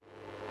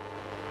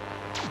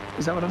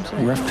Is that what I'm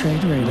saying? Rough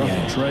Trade Radio.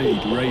 Rough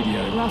Trade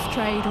Radio. Rough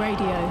Trade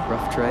Radio.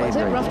 Rough Trade. What is it?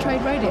 Radio. Rough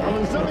Trade Radio.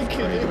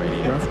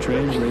 Rough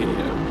Trade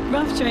Radio.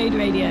 Rough Trade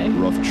Radio.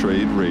 Rough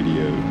Trade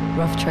Radio.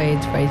 Rough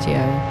Trade Radio.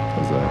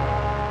 How's that?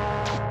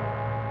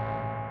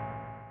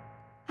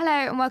 Hello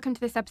and welcome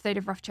to this episode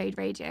of Rough Trade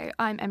Radio.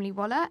 I'm Emily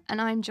Waller and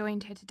I'm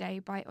joined here today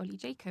by Ollie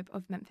Jacob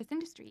of Memphis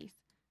Industries.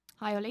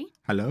 Hi Ollie.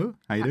 Hello,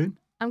 how you doing?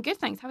 I'm good,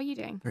 thanks. How are you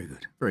doing? Very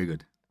good, very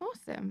good.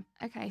 Awesome.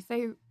 Okay,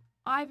 so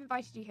I've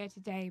invited you here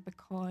today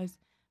because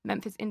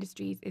Memphis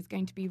Industries is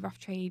going to be Rough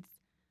Trade's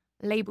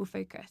label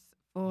focus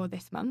for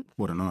this month.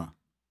 What an honour.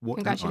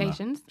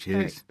 Congratulations.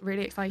 Cheers.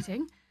 Really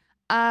exciting.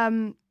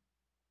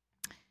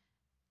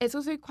 It's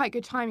also quite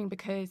good timing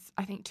because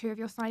I think two of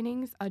your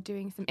signings are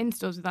doing some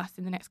installs with us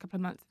in the next couple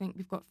of months. I think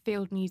we've got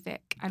Field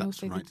Music and That's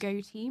also right. the Go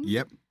team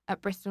Yep,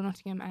 at Bristol,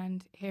 Nottingham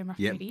and here in Rough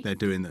yep, Trade. they're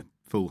doing the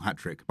full hat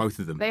trick, both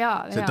of them. They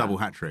are. It's a double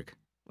hat trick.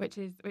 Which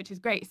is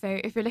great. So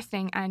if you're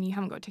listening and you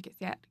haven't got tickets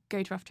yet,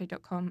 go to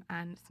roughtrade.com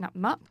and snap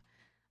them up.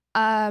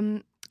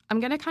 I'm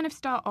going to kind of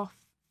start off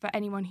for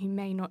anyone who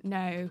may not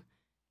know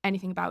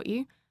anything about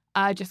you,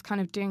 just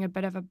kind of doing a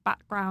bit of a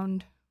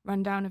background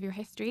rundown of your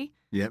history.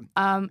 Yep,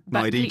 But an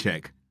ID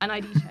check. An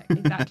ID check,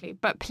 exactly.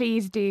 But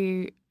please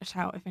do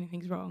shout if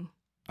anything's wrong.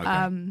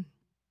 Okay.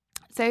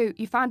 So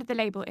you founded the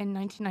label in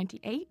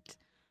 1998.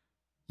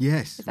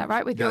 Yes. Is that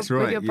right? With That's your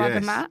right. with your brother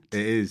yes, Matt? It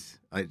is.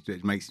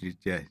 It makes you,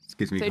 it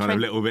gives me So kind of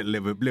 20 a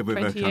little bit of a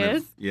 20 kind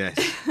years? of, yes,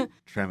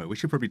 tremor. We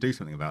should probably do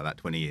something about that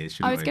 20 years,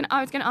 shouldn't we? I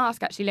was gonna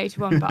ask actually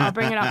later on, but I'll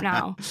bring it up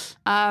now.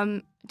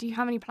 Do you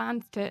have any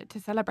plans to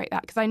celebrate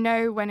that? Because I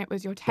know when it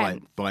was your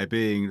 10th. By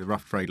being the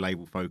Rough Trade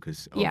label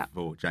focus Yeah.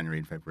 for January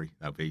and February,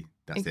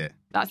 that's it.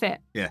 That's it.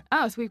 Yeah.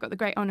 Oh, so we've got the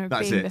great honour of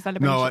That's being it. the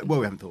celebration. No,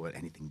 we haven't thought of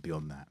anything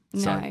beyond that.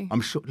 So No. I'm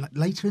sure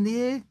later in the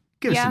year,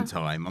 give Yeah. us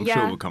some time. I'm Yeah.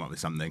 sure we'll come up with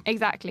something.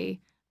 Exactly.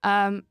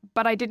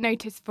 But I did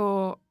notice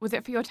was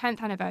it for your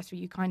 10th anniversary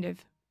you kind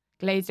of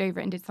glazed over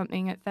it and did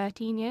something at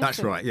 13 years? That's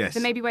right, yes. So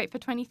maybe wait for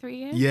 23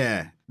 years?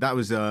 Yeah, that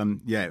was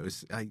it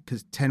was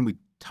because 10 we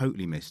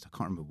totally missed. I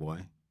can't remember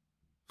why.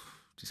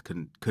 Just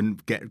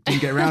didn't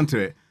get around to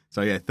it.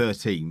 So yeah,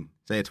 13.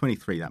 So yeah,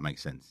 23. That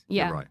makes sense.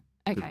 Yeah. You're right.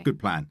 Okay. Good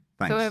plan.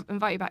 Thanks. So we'll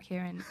invite you back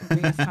here in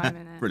 3 years' time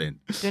and Brilliant.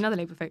 do another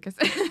label focus.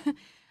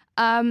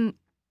 And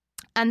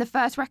the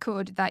first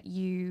record that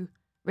you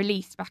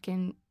released back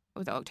in,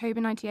 was it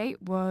October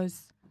 98,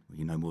 was Well,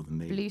 you know more than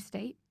me. Blue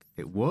State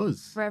It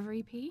was. Forever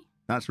EP?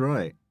 That's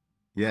right.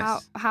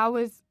 Yes. How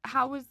was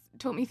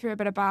talk me through a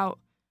bit about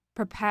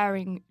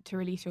preparing to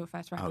release your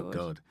first record. Oh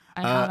God.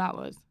 And how that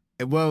was.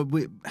 Well,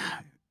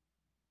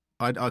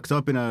 because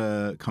I've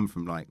been come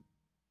from like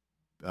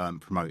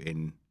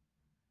promoting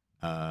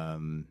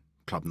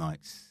club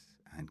nights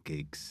and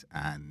gigs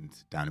and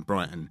down in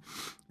Brighton,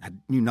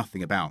 knew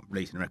nothing about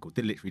releasing a record.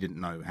 Literally didn't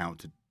know how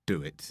to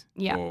do it,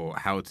 Yeah. or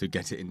how to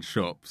get it in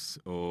shops,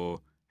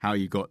 or how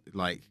you got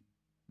like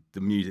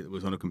the music that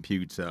was on a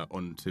computer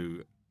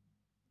onto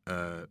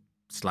a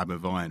slab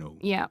of vinyl.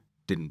 Yeah.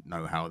 Didn't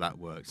know how that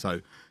worked,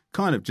 so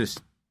kind of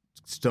just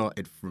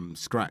started from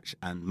scratch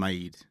and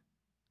made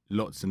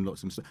lots and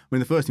lots of stuff. I mean,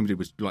 the first thing we did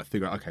was like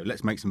figure out, okay,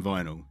 let's make some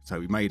vinyl. So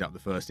we made up the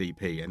first EP,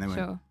 and then went,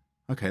 Sure.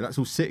 okay, that's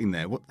all sitting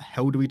there. What the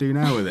hell do we do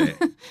now with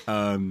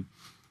it?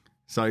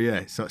 So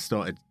I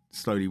started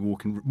slowly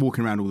walking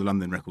around all the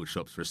London record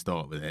shops for a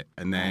start with it,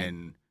 and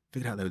then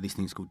figured out there were these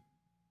things called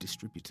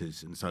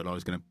distributors, and so I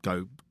was going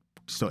to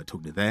started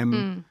talking to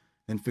them.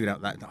 Then figured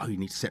out that you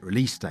need to set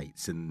release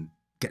dates and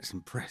get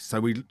some press. So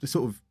we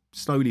sort of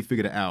slowly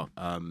figured it out.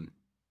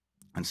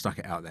 And stuck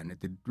it out there, and it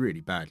did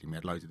really badly. We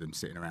had loads of them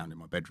sitting around in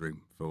my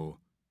bedroom for,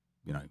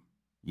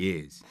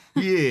 years.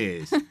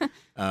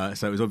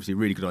 So it was obviously a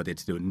really good idea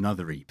to do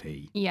another EP,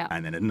 Yeah.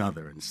 and then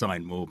another, and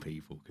sign more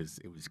people because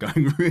it was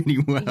going really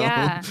well.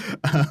 Yeah.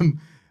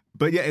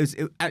 But yeah, it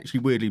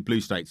actually weirdly,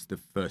 Blue States, the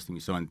first thing we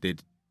signed,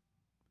 did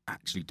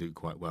actually do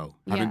quite well.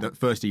 Yeah. Having that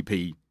first EP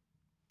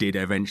did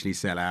eventually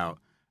sell out,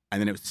 and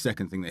then it was the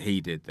second thing that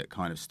he did that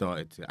kind of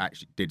start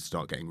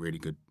getting really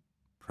good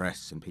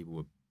press, and people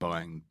were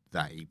buying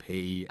that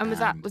EP. And was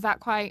that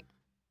quite,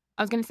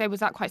 I was going to say, was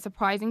that quite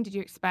surprising? Did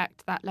you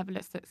expect that level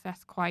of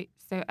success quite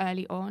so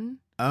early on?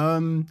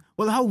 Well,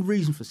 the whole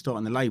reason for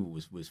starting the label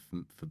was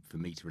for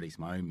me to release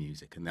my own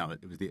music, and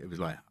it was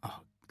like,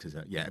 because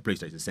Blue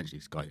State's essentially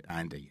this guy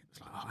Andy. It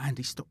was like,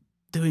 Andy, stop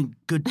doing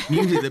good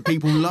music that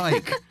people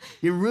like.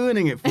 You're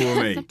ruining it for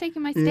me. Stop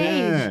taking my stage.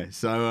 Yeah.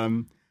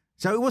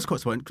 So it was quite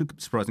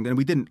surprising, and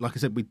we didn't, like I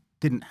said, we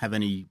didn't have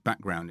any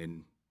background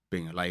in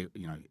being a label,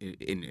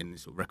 in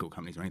this sort of record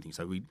companies or anything.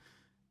 So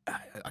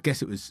I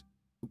guess it was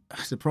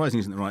surprising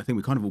isn't the right thing.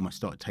 We kind of almost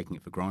started taking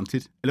it for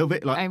granted a little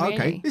bit. Like, Oh, really?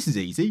 okay, this is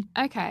easy.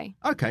 Okay.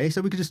 Okay,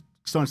 so we could just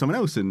sign someone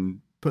else and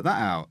put that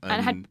out.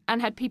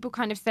 And had people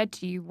kind of said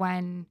to you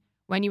when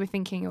you were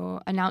thinking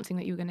or announcing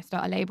that you were going to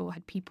start a label,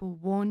 had people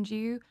warned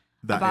you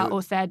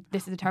or said,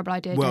 this is a terrible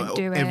idea, don't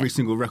do it? Every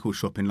single record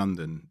shop in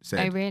London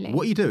said, Oh, really?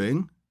 what are you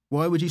doing?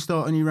 Why would you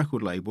start a new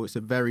record label? It's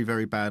a very,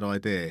 very bad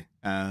idea.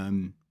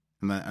 And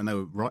they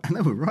were right. And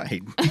they were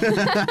right.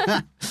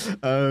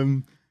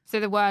 So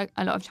there were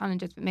a lot of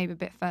challenges, but maybe a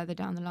bit further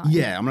down the line.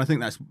 Yeah, I mean, I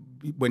think that's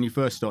when you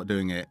first start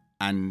doing it,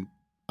 and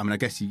I mean, I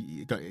guess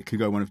it could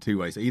go one of two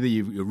ways. Either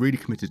you're really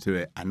committed to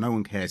it and no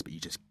one cares, but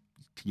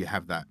you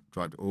have that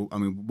drive. Or, I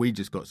mean, we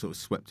just got sort of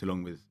swept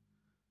along with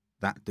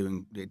that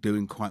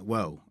doing quite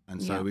well,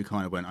 and so we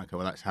kind of went, okay,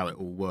 well, that's how it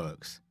all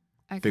works.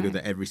 Okay. Figured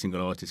that every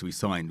single artist we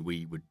signed,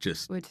 we would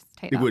just take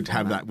it that would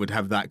format.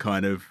 have that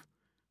kind of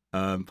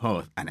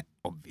path, and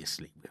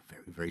obviously we're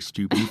very, very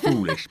stupid and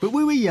foolish, but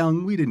we were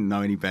young, we didn't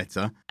know any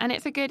better. And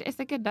it's a good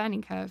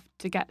learning curve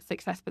to get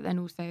success, but then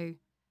also,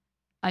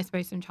 I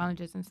suppose, some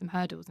challenges and some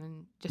hurdles,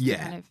 and just to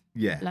kind of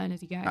learn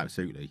as you go.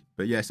 Absolutely.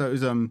 But yeah, so it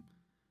was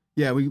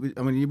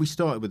we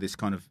started with this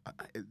kind of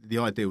the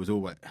idea was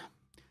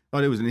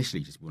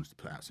initially just we wanted to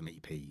put out some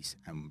EPs,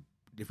 and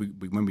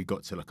when we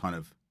got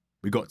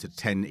to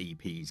 10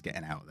 EPs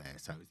getting out there,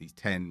 so it was these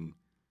 10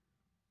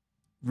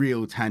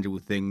 real tangible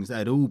things that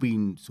had all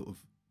been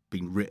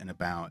written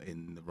about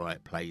in the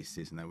right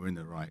places, and they were in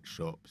the right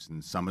shops,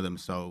 and some of them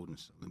sold and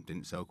some of them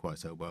didn't sell quite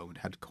so well, and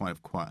had quite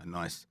a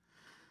nice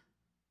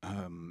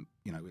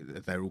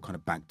they're all kind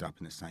of bagged up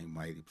in the same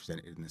way, they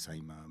presented in the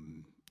same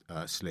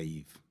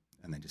sleeve,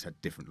 and then just had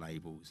different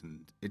labels,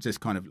 and it just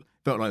kind of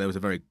felt like there was a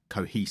very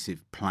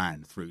cohesive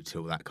plan through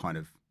till that kind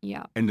of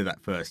end of that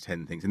first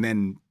 10 things. And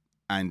then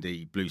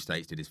Andy Blue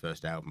States did his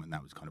first album, and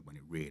that was kind of when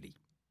it really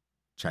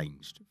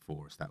changed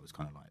for us. That was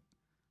kind of like,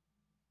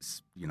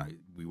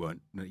 we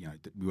weren't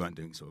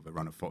doing sort of a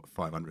run of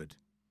 500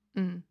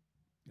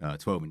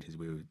 12 inches.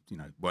 We were,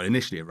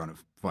 initially a run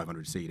of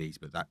 500 CDs,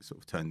 but that sort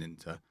of turned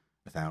into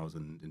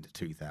 1,000, into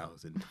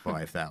 2,000,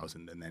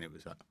 5,000, and then it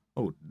was like,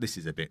 oh, this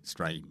is a bit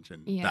strange.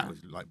 And that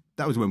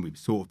was when we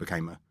sort of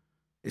became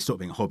it stopped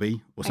being a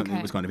hobby or something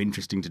that was kind of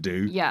interesting to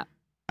do. Yeah.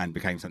 And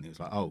became something that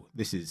was like, oh,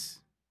 this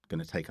is going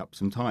to take up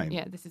some time.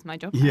 Yeah, this is my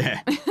job. Yeah.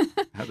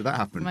 How did that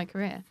happen? My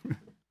career.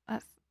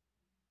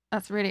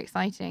 That's really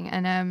exciting.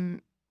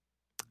 And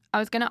I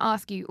was going to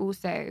ask you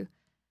also,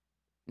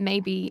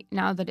 maybe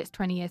now that it's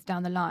 20 years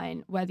down the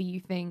line, whether you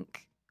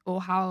think,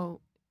 or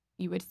how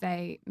you would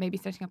say, maybe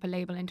setting up a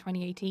label in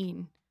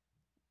 2018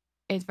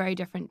 is very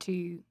different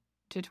to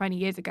 20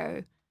 years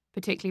ago,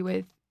 particularly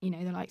with,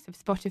 the likes of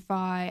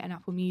Spotify and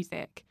Apple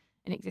Music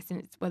in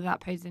existence, whether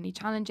that poses any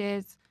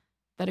challenges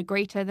that are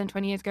greater than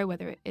 20 years ago,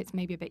 whether it's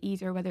maybe a bit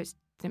easier, or whether it's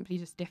simply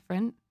just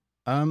different?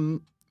 I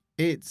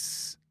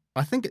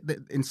think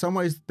that in some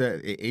ways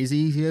that it is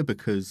easier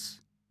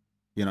because,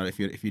 if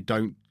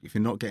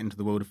you're not getting into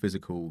the world of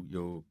physical,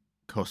 your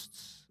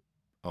costs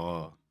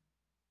are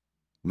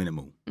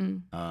minimal.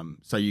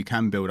 So you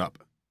can build up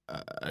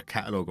a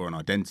catalogue or an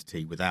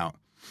identity without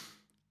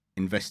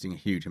investing a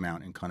huge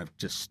amount in kind of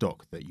just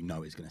stock that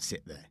is going to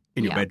sit there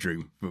in your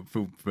bedroom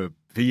for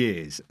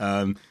years.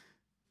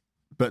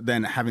 But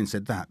then, having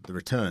said that, the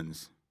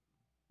returns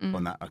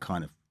on that are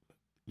kind of,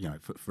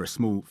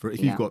 if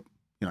you've got,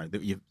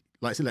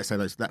 let's say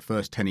that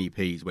first 10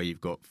 EPs where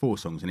you've got 4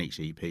 songs in each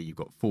EP, you've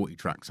got 40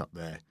 tracks up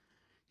there,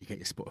 you get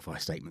your Spotify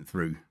statement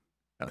through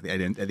at the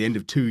end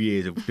of 2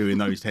 years of doing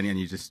those 10, and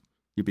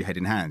you'd be head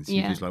in hands.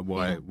 You're just like,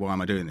 why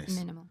am I doing this?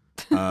 Minimal.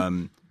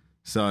 I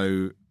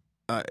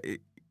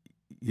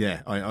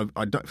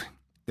don't.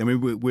 I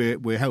mean,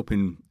 we're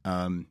helping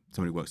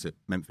somebody who works at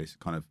Memphis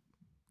kind of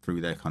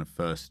through their kind of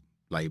first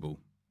label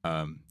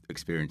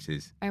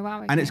experiences. Oh wow!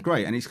 Okay. And it's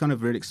great, and it's kind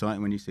of really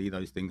exciting when you see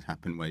those things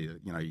happen where you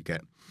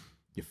get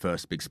your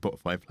first big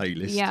Spotify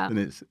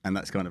playlist, and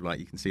that's kind of like,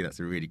 you can see that's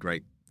a really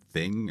great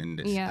thing, and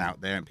it's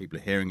out there, and people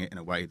are hearing it in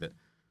a way that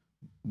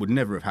would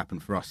never have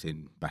happened for us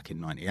back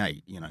in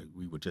 '98.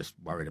 We were just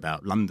worried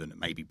about London and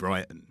maybe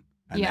Brighton,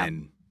 and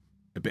then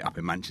a bit up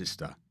in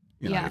Manchester.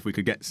 If we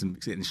could get some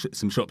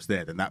shops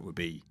there, then that would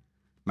be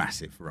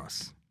massive for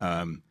us.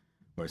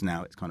 Whereas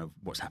now it's kind of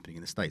what's happening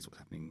in the States, what's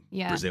happening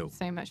in Brazil.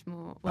 So much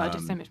more. Well,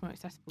 just so much more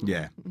accessible.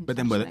 Yeah, but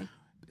then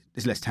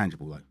it's less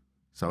tangible though.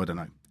 So I don't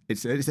know.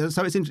 It's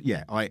interesting.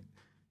 Yeah, I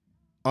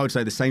would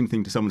say the same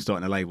thing to someone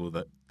starting a label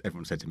that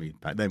everyone said to me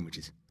back then, which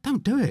is,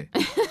 don't do it.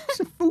 It's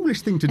a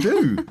foolish thing to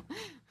do.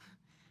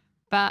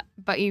 But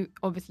you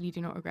obviously do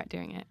not regret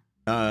doing it.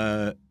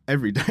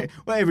 Every day.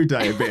 Well, every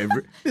day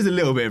there's a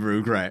little bit of a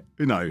regret.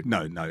 No, I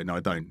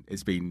don't.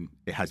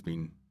 It has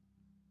been a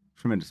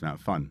tremendous amount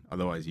of fun.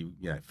 Otherwise,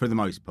 for the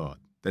most part,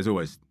 there's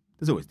always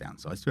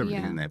downsides to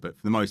everything in there. But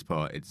for the most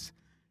part, it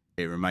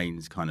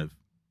remains kind of,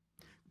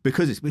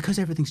 because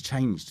everything's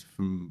changed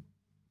from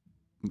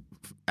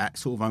at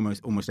sort of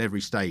almost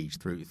every stage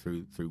through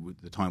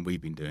the time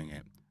we've been doing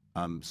it,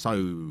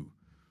 so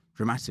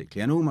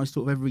dramatically, and almost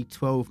sort of every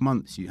 12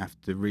 months you have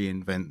to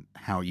reinvent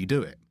how you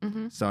do it.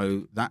 Mm-hmm.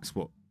 So that's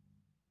what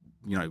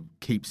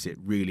keeps it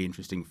really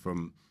interesting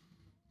from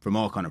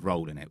our kind of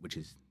role in it, which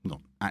is not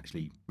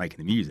actually making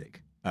the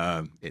music.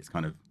 It's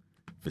kind of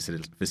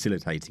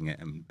facilitating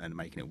it and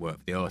making it work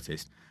for the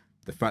artist.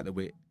 The fact that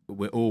we're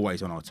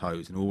always on our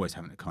toes and always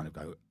having to kind of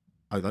go,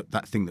 oh,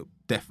 that thing that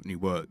definitely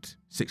worked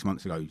 6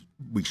 months ago,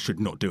 we should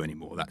not do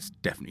anymore. That's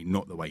definitely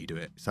not the way you do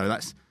it. So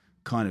that's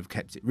kind of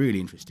kept it really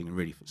interesting and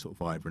really sort of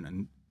vibrant,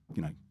 and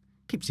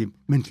keeps you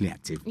mentally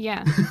active.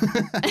 Yeah.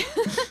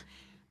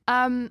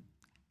 A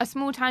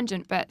small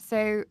tangent, but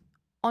so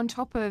on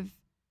top of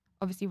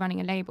obviously running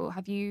a label,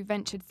 have you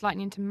ventured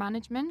slightly into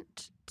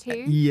management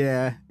too?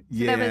 Yeah.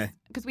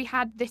 Because we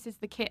had This Is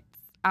the Kids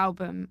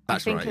album.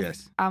 That's I think right, as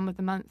yes. album of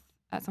the month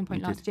at some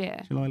point We last did.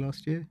 year. July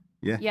last year?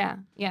 Yeah.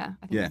 Yeah.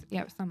 I think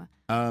it was summer.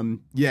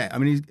 Yeah, I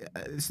mean,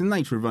 it's the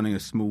nature of running a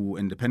small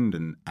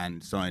independent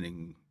and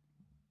signing,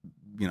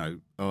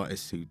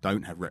 artists who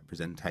don't have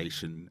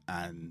representation.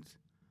 And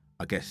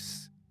I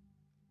guess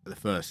the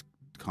first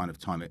kind of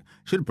time it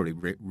should have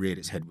probably reared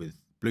its head with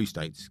Blue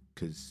States,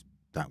 because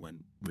that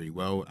went really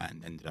well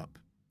and ended up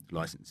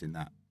licensing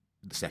the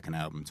second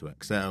album to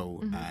Excel,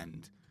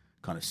 and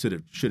kind of should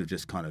have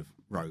just kind of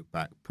wrote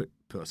back, put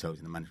ourselves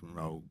in a management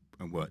role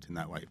and worked in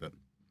that way, but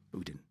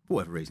we didn't for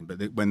whatever reason.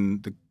 But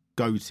when the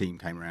Go team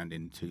came around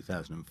in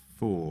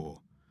 2004,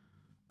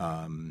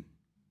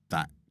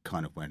 that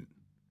kind of went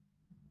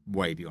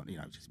way beyond.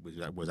 Just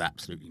was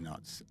absolutely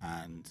nuts.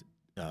 And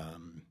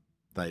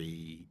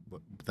they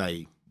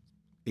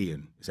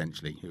Ian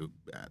essentially, who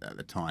at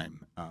the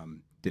time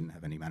didn't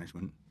have any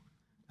management,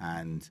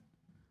 and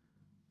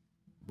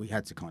we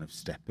had to kind of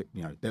step it.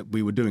 That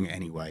we were doing it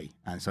anyway,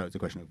 and so it's a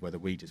question of whether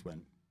we just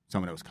went.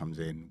 Someone else comes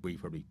in, we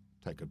probably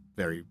take a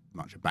very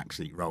much a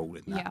backseat role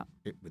in that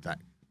with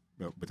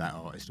that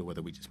artist, or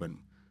whether we just went,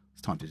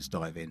 it's time to just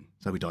dive in.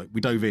 So we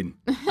dove in,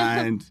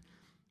 and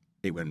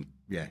it went,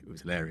 it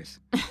was hilarious,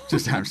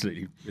 just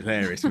absolutely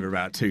hilarious for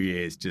about 2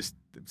 years, just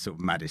sort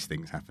of maddest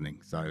things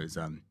happening. So it was,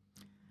 and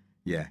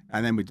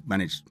then we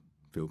managed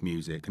Field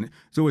Music, and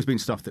it's always been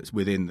stuff that's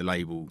within the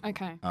label.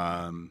 Okay.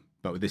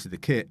 But with This Is the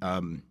Kit,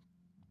 a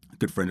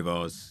good friend of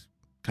ours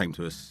came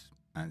to us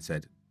and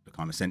said, look,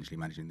 I'm essentially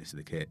managing This Is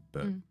the Kit,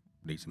 but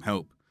need some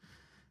help.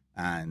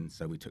 And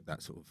so we took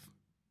that sort of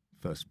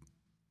first,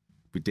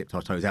 we dipped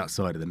our toes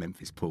outside of the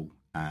Memphis pool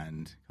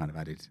and kind of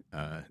added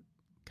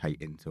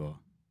Kate into our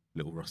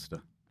little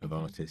roster of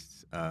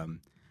artists. I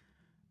mean,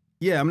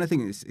 I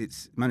think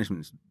it's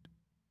management.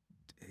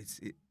 It's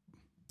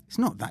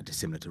not that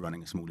dissimilar to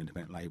running a small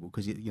independent label,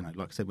 because like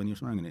I said, when you're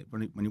running it,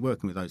 when you're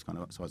working with those kind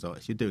of size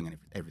artists, you're doing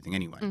everything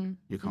anyway.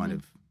 You're kind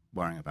of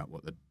worrying about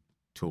what the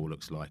tour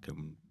looks like,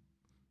 and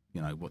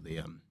what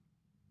the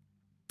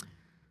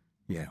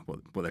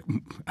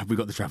have we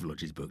got the travel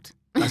lodges booked?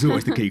 That's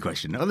always the key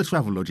question. Are the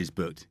travel lodges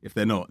booked? If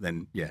they're not,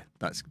 then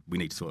we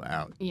need to sort that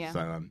out. Yeah.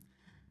 So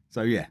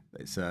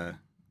it's so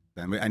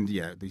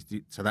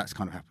that's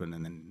kind of happened,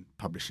 and then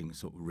publishing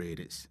sort of reared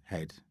its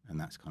head, and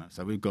that's kind of,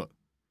 so we've got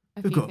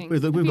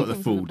the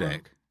full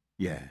deck.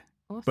 Yeah.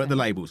 Awesome. But the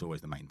label's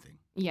always the main thing.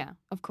 Yeah,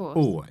 of course.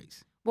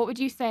 Always. What would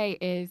you say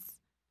is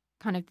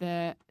kind of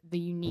the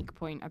unique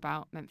point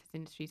about Memphis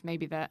Industries?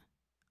 Maybe that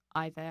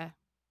either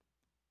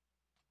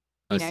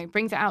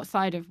brings it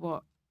outside of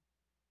what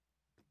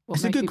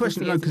it's most a good people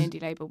question, see as an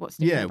indie label. What's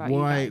different about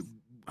why? you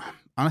guys?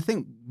 And I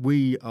think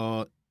we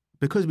are,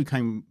 because we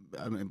came.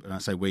 I mean, when I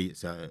say we,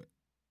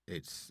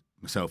 it's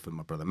myself and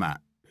my brother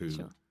Matt who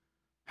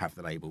have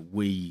the label.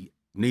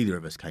 Neither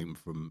of us came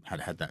from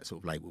had that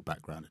sort of label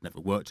background. Had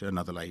never worked at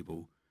another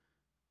label.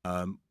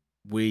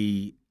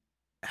 We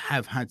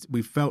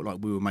felt like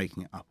we were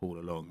making it up all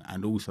along,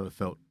 and also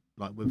felt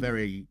like we're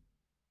very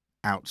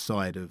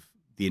outside of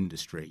the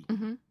industry.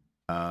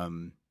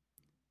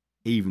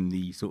 Even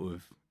the sort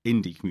of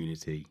indie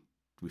community,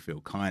 we feel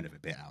kind of a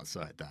bit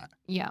outside that.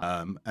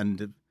 Yeah.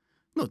 And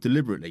not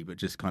deliberately, but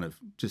just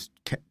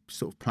kept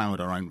sort of ploughed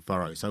our own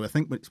furrow. So I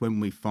think it's when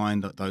we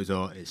find that those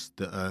artists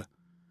that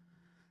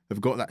have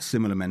got that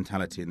similar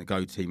mentality, and the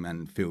Go team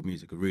and Field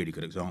Music are really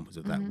good examples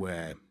of that,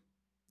 where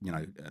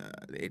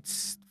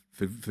it's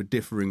for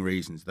differing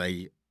reasons,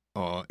 they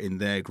are in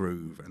their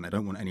groove and they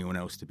don't want anyone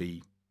else to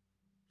be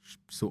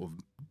sort of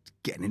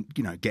getting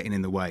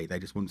in the way. They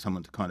just want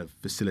someone to kind of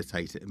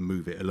facilitate it and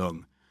move it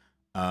along.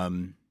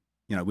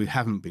 We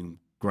haven't been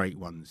great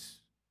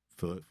ones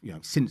for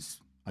since,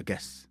 I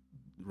guess,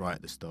 right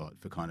at the start,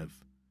 for kind of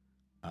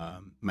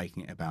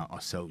making it about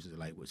ourselves as a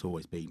label. It's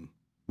always been,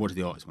 what does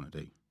the artist want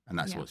to do, and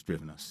that's what's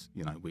driven us.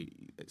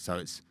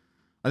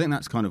 I think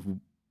that's kind of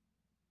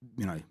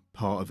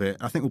part of it.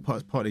 I think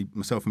partly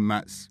myself and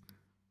Matt's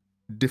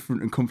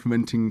different and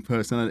complementing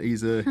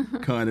personalities are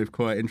kind of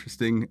quite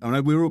interesting. I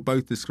know we were all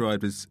both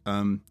described as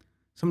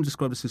someone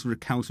described us as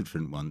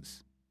recalcitrant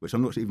once, which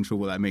I'm not even sure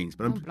what that means.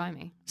 But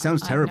blimey,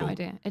 sounds terrible. I have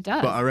no idea. It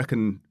does. But I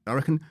reckon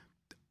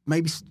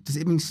maybe, does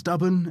it mean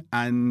stubborn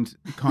and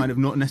kind of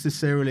not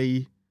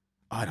necessarily?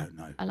 I don't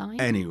know.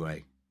 Aligned?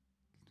 Anyway,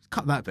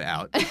 cut that bit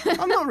out.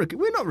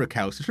 We're not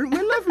recalcitrant.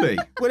 We're lovely.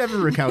 Whatever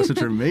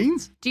recalcitrant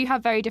means. Do you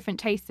have very different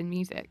tastes in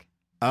music?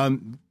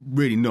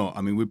 Really not.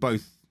 I mean, we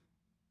both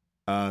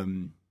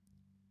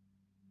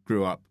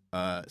grew up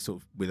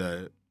sort of with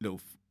a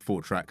little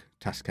 4-track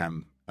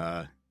Tascam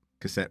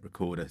cassette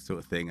recorder sort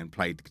of thing, and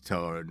played the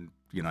guitar, and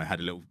had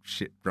a little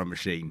shit drum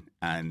machine,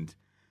 and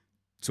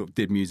sort of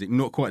did music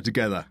not quite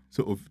together.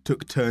 Sort of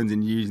took turns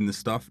in using the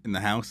stuff in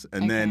the house,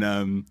 and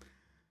then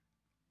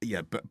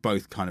but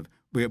both kind of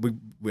we've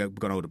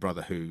got an older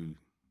brother who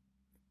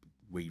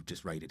we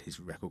just raided his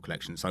record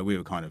collection, so we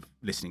were kind of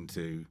listening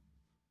to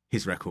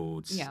his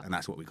records, Yeah. and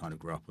that's what we kind of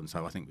grew up on.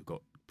 So I think we've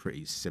got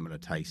pretty similar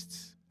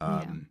tastes.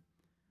 Yeah.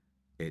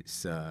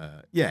 It's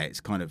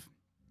it's kind of,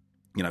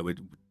 you know,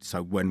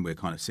 so when we're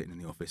kind of sitting in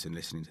the office and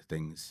listening to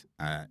things,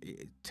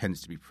 it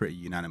tends to be pretty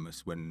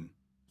unanimous. When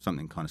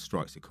something kind of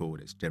strikes a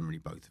chord, it's generally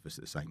both of us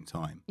at the same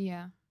time.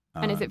 Yeah.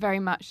 And is it very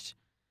much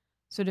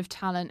sort of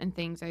talent and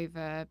things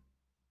over,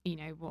 you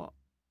know, what?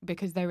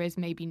 Because there is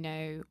maybe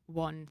no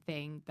one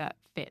thing that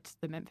fits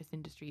the Memphis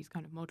Industries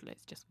kind of model.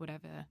 It's just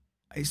whatever.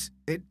 It's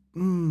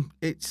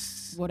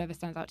Whatever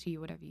stands out to you,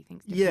 whatever you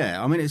think.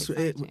 Yeah, I mean, it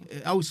exciting.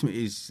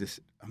 ultimately is this.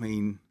 I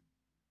mean,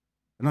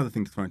 another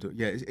thing to throw into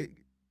it,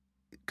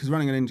 because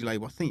running an indie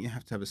label, I think you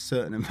have to have a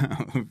certain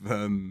amount of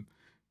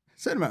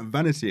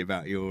vanity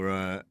about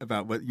your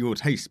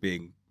taste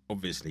being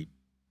obviously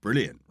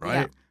brilliant,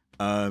 right?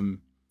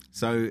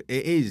 So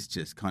it is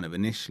just kind of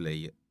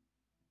initially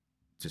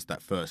just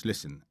that first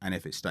listen, and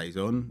if it stays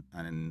on,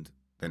 and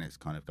then it's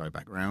kind of go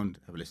back around,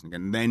 have a listen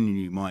again, and then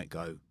you might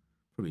go,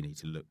 probably need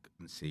to look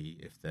and see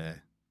if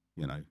they're,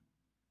 you know,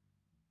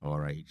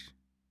 our age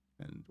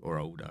or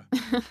older.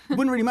 It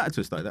wouldn't really matter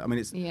to us though. I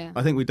mean, Yeah.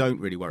 I think we don't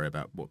really worry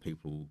about what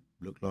people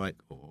look like,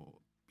 or,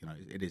 you know,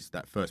 it is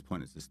that first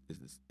point is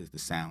the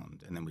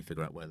sound, and then we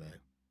figure out where they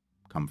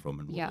come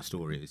from and what the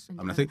story is.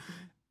 I mean, I think,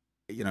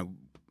 you know,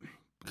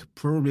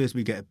 probably as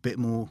we get a bit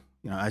more,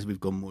 you know, as we've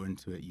gone more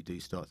into it, you do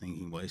start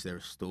thinking, well, is there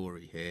a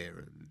story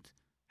here, and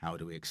how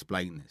do we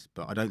explain this?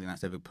 But I don't think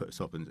that's ever put us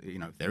off. And, you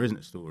know, if there isn't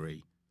a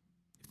story,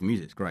 if the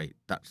music's great,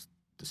 that's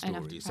the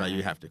story. So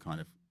you have to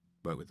kind of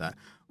work with that.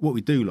 What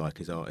we do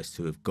like is artists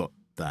who have got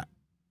that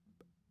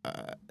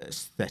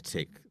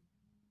aesthetic.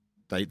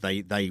 They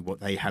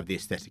have the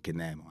aesthetic in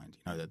their mind.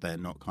 You know, that they're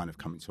not kind of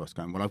coming to us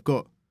going, well, I've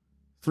got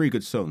 3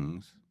 good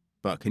songs,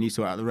 but can you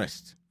sort out the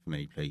rest for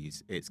me,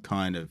 please? It's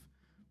kind of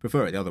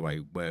prefer it the other way,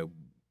 where,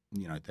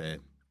 you know, they're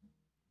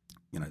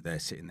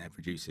sitting there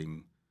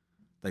producing.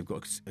 They've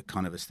got a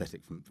kind of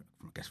aesthetic from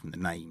I guess from the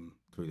name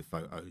through the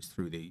photos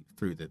through the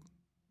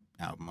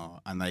album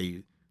art, and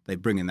they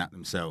bring in that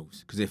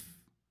themselves. Because if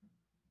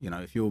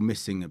you're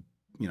missing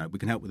we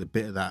can help with a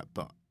bit of that,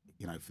 but,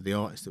 you know, for the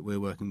artists that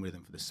we're working with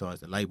and for the size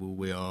of the label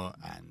we are,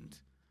 and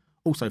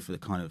also for the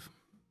kind of,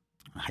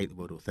 I hate the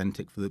word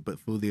authentic, but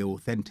for the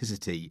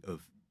authenticity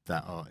of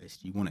that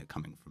artist, you want it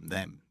coming from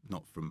them,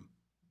 not from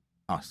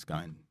us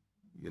going,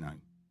 you know,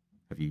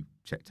 have you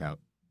checked out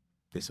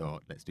this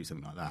art? Let's do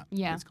something like that.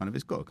 Yeah. It's got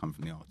to come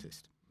from the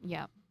artist.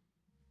 Yeah.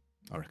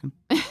 I reckon.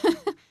 I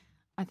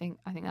think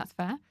that's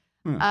fair.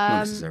 Yeah, not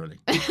necessarily.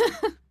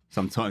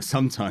 Sometimes,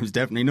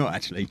 definitely not,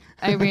 actually.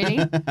 Oh, really?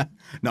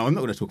 No, I'm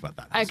not going to talk about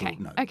that. That's Okay.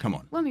 all. No, Okay. come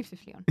on. We'll move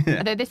swiftly on. Yeah.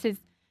 Although this is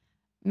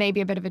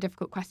maybe a bit of a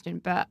difficult question,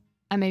 but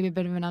maybe a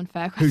bit of an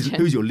unfair question.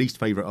 Who's your least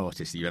favourite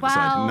artist that you've ever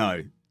signed?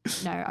 No.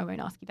 No, I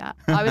won't ask you that.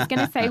 I was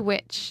going to say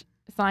which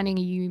signing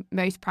are you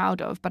most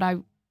proud of, but I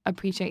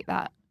appreciate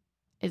that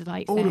is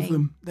like all saying... of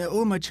them. They're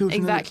all my children.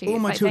 Exactly. All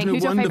It's my like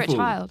children saying, are who's wonderful.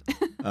 your favourite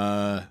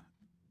child?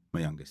 My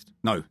youngest.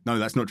 No,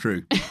 that's not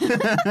true.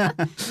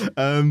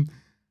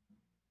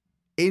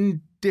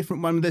 In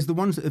different ones, there's the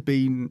ones that have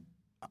been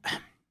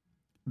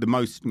the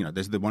most, you know,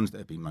 there's the ones that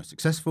have been most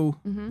successful,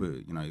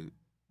 Mm-hmm. you know,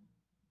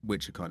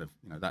 which are kind of,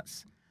 you know,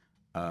 that's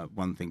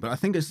one thing. But I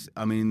think it's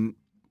when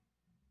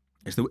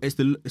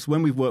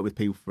we've worked with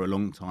people for a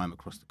long time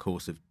across the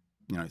course of,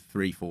 you know,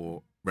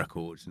 3-4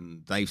 records,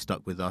 and they've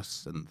stuck with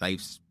us, and they've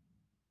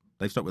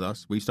stuck with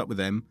us, we've stuck with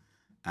them,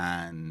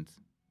 and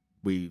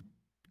we've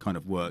kind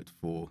of worked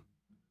for,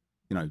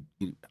 you know,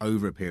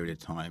 over a period of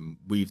time,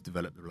 we've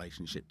developed a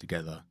relationship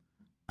together,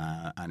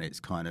 and it's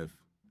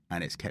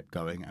kept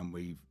going, and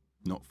we've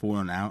not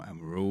fallen out, and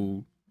we're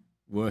all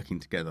working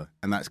together.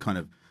 And that's kind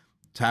of,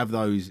 to have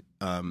those,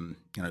 you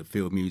know,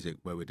 Field Music,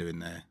 where we're doing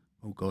their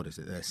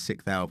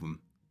 6th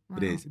album? Wow.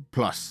 It is,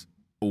 plus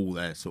all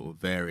their sort of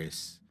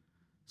various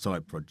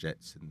side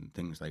projects and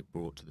things they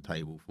brought to the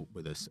table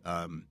with us.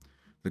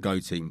 The Go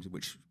Team,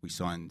 which we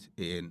signed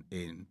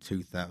in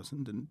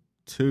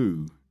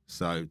 2002.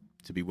 So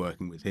to be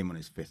working with him on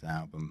his 5th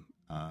album,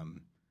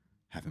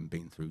 having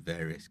been through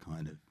various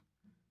kind of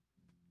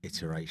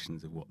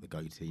iterations of what the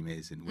Go Team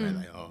is and where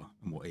they are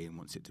and what Ian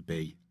wants it to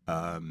be,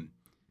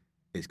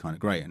 is kind of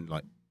great. And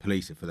like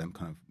Police, for them,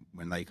 kind of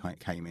when they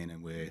came in,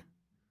 and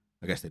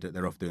I guess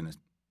they're off doing a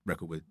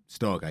record with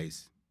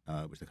Stargaze,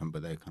 which they come,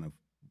 but they're kind of,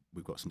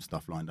 we've got some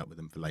stuff lined up with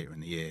them for later in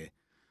the year.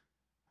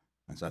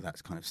 And so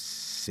that's kind of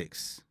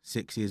six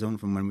years on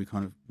from when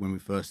we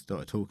first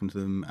started talking to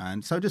them.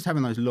 And so just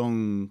having those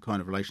long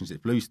kind of relationships.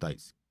 Blue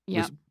States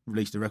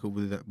released a record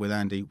with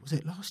Andy, was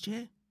it last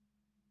year?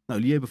 No,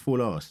 the year before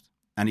last.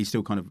 And he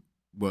still kind of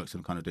works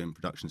on kind of doing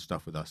production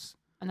stuff with us.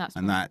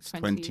 And that's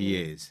 20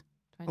 years.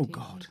 20 Oh,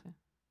 God.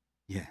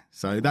 Yeah.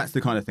 So that's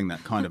the kind of thing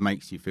that kind of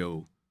makes you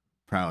feel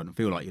proud and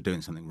feel like you're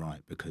doing something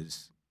right,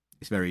 because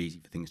it's very easy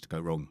for things to go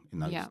wrong in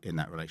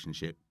that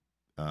relationship.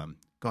 God,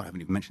 I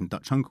haven't even mentioned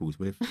Dutch Uncles.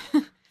 With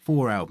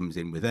 4 albums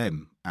in with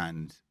them,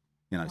 and,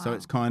 you know, so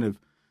it's kind of,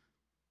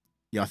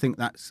 I think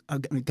that's,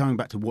 going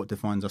back to what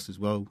defines us as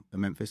well in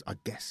Memphis, I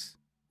guess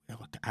we're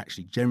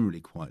actually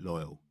generally quite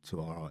loyal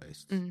to our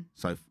artists.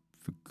 So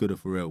for good or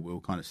for ill, we'll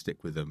kind of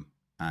stick with them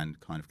and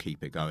kind of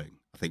keep it going.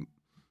 I think,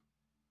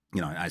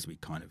 as we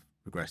kind of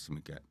progress and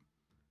we get,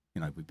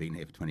 we've been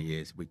here for 20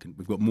 years, we've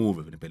got more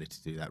of an ability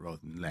to do that rather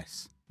than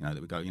less. That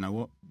we go, you know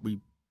what, we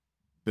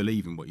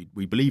believed in what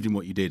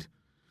you did.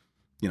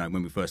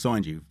 When we first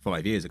signed you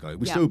 5 years ago,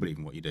 we still believe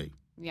in what you do.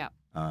 Yeah.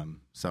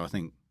 So I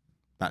think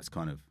that's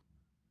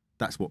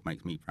what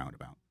makes me proud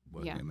about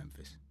working in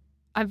Memphis.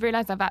 I've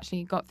realised I've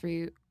actually got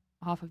through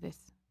half of this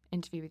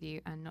interview with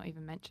you and not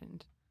even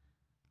mentioned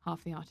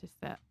half the artists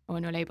that are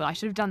on your label. I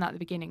should have done that at the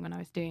beginning when I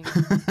was doing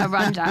a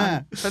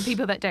rundown for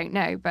people that don't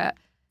know. But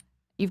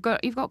you've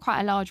got quite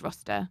a large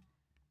roster,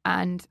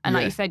 and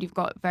like you said, you've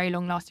got very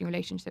long lasting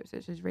relationships,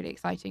 which is really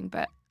exciting.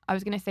 But I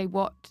was going to say,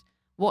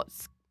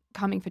 what's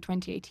coming for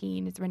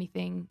 2018? Is there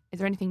anything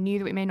new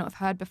that we may not have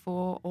heard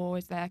before, or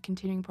is there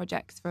continuing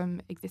projects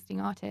from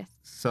existing artists?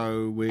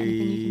 So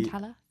anything you can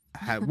tell us?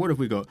 What have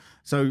we got?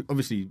 So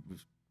obviously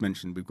we've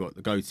mentioned we've got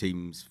the Go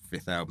Team's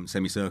 5th album,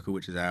 Semicircle,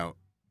 which is out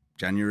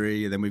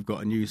January, and then we've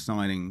got a new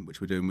signing which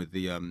we're doing with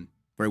the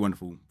very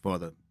wonderful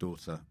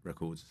Father-Daughter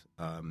Records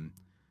called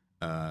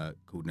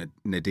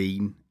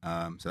Nadine.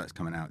 So that's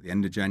coming out at the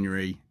end of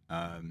January.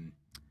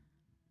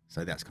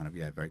 So that's kind of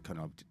very kind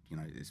of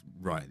it's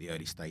right at the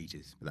early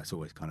stages, but that's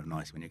always kind of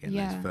nice when you're getting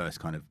those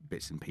first kind of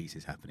bits and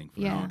pieces happening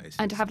from an artist.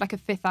 And to have like a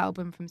 5th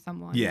album from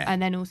someone,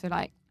 and then also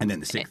and then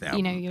the 6th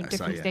album, your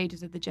different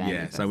stages of the journey.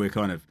 Yeah, so we're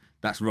kind of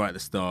that's right at the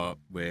start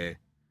where,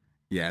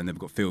 and then we've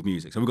got field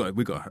music. So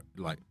we've got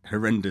like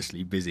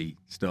horrendously busy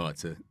start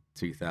to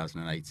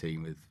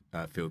 2018 with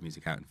field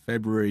music out in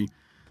February.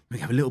 We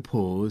have a little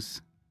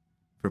pause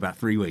for about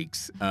 3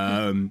 weeks,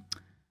 and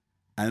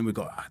then we've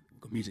got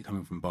music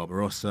coming from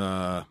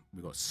Barbarossa.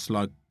 We've got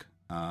Slug.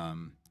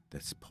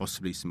 There's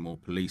possibly some more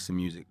Police and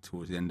music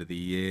towards the end of the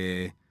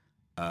year.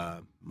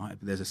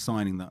 There's a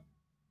signing that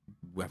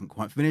we haven't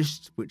quite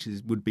finished, which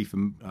would be for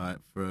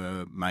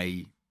a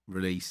May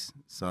release.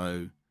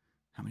 So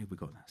how many have we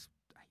got? That's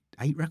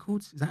 8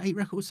 records. Is that 8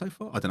 records so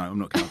far? I don't know. I'm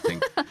not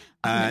counting.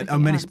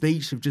 Menace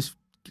Beach have just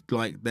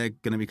they're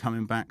going to be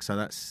coming back. So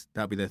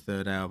that'll be their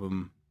 3rd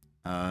album.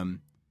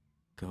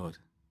 God,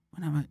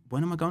 when am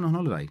I going on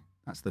holiday?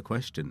 That's the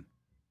question.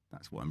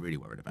 That's what I'm really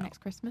worried about. Next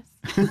Christmas.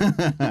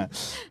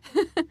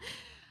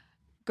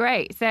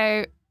 Great.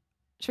 So,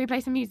 should we play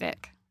some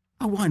music?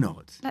 Oh, why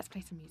not? Let's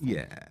play some music.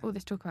 Yeah. All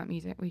this talk about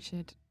music, we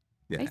should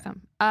play Yeah.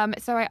 some.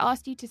 So I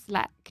asked you to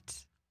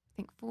select, I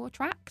think, 4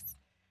 tracks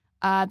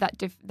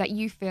that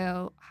you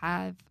feel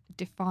have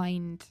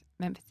defined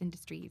Memphis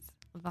Industries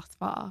thus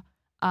far.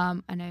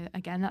 I know,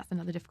 again, that's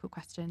another difficult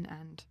question,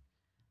 and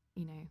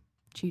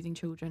choosing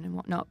children and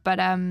whatnot. But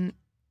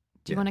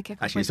do you want to kick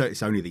off? Actually, so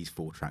it's only these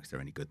 4 tracks that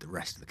are any good. The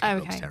rest of the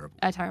catalog's terrible.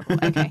 Terrible.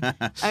 Okay.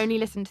 Only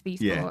listen to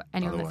these 4.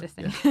 Anyone that's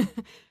listening.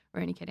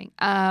 We're only kidding.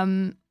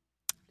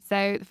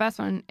 So the first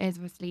one is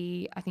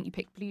obviously, I think you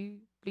picked Blue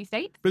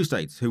States. Blue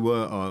States, who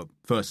were our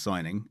first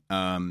signing.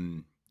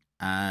 And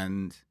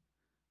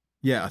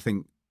I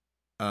think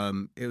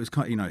it was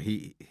kind of,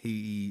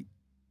 we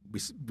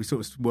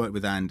sort of worked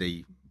with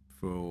Andy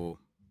for,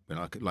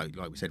 like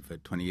we said, for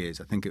 20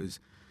 years. I think it was,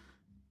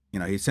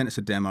 he sent us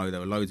a demo.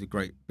 There were loads of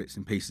great bits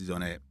and pieces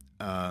on it.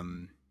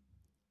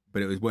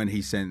 But it was when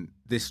he sent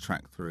this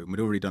track through, and we'd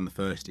already done the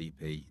first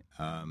EP,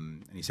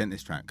 and he sent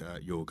this track,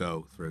 Your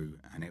Girl, through,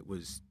 and it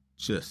was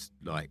just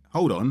like,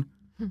 hold on,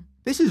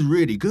 this is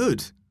really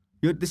good.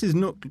 This is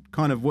not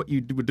kind of what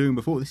you were doing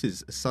before. This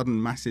is a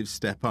sudden massive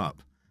step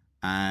up.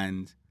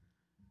 And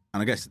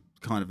I guess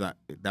kind of that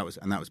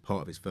was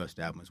part of his first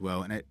album as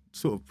well. And it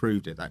sort of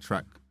proved it. That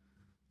track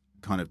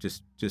kind of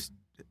just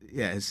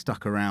has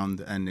stuck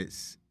around, and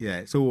it's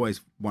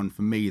always one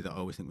for me that I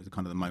always think was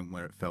kind of the moment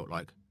where it felt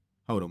like,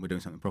 hold on, we're doing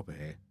something proper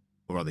here,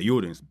 or rather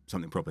you're doing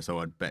something proper, so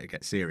I'd better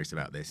get serious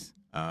about this.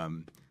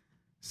 Kind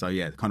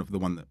of the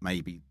one that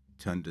maybe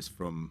turned us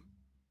from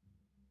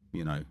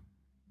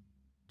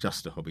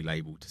just a hobby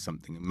label to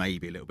something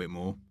maybe a little bit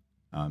more.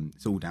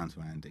 It's all down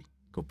to Andy,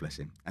 God bless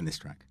him, and this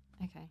track.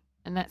 Okay,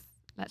 and let's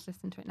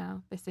listen to it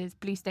now. This is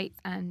Blue States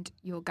and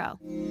Your Girl.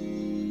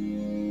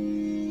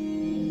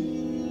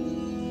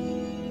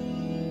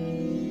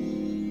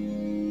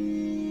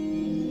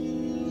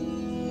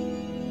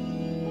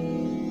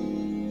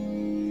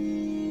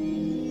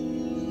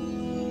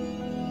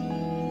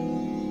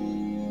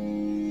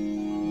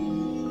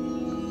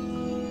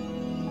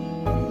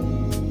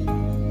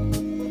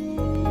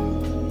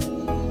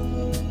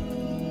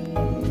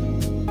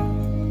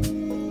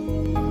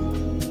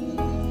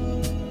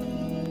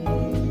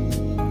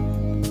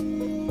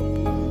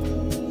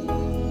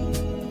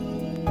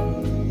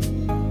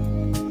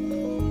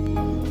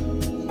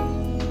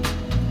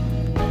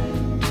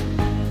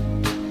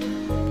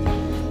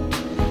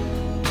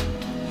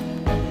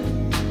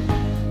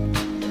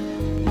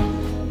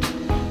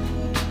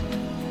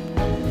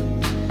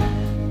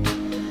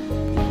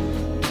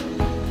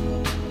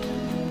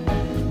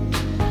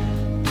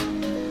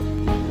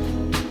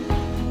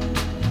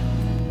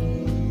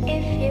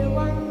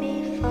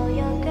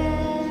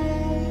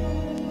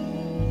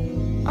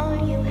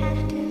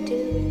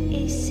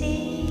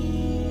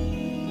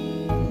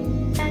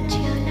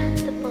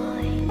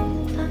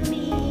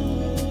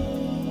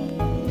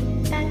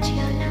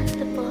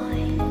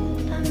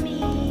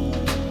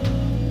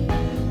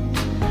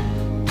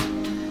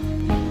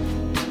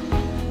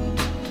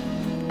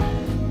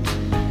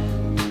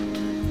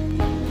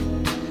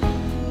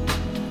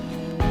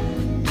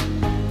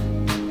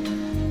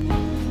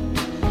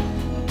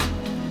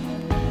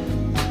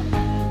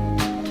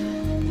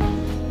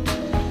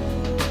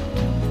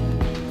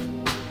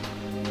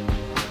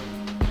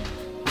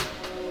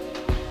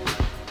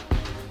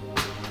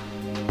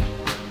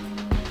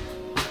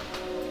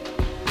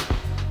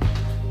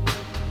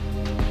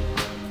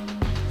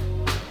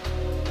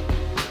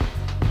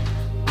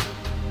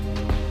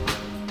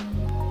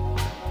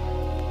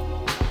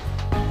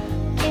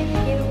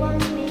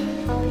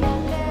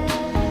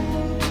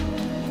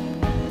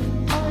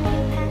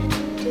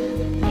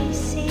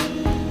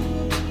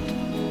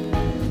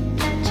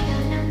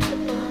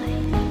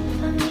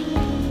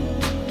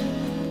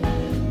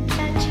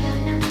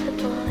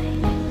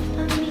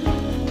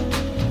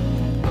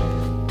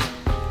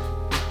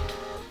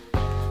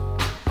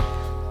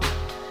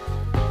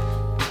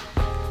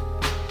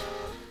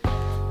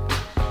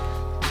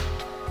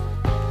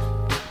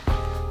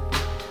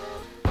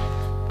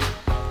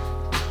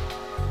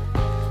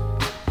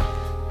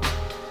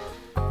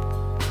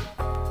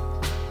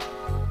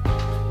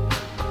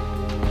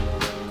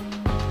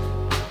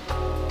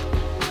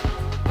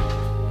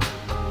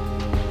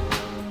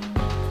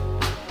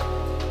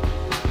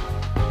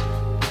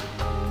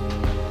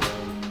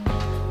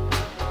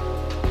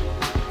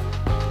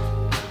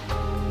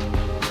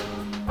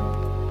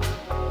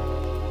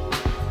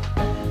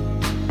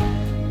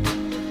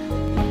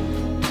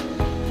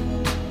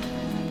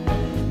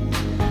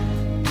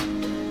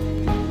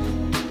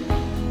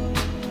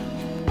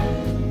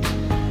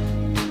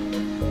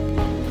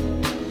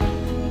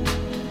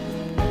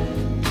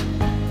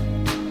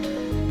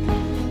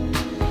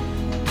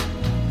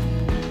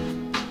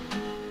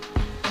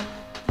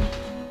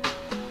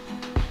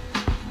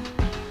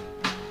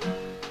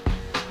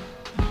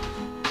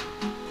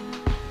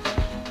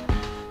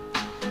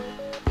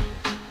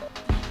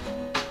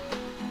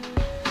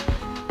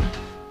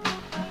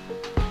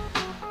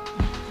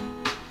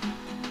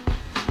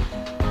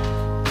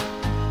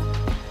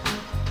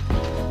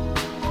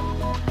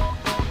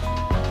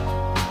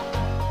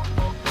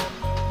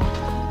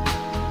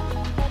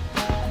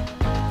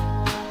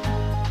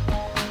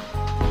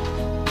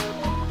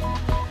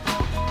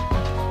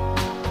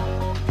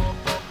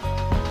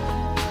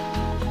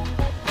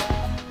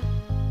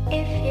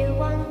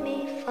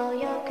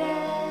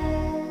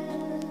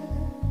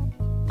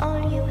 All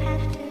you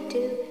have to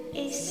do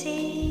is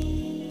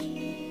see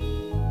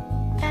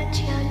that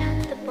you're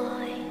not the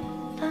boy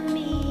for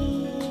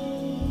me.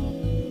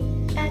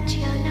 That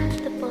you're not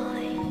the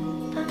boy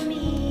for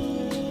me.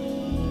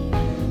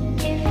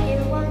 If you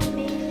want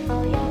me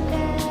for your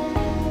girl,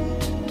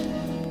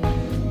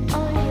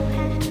 all you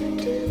have to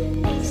do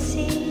is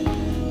see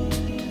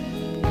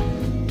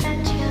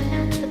that you're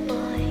not the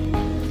boy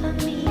for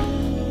me.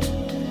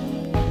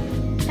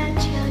 That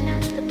you're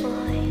not the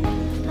boy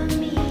for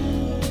me.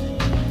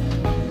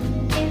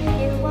 If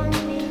you want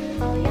me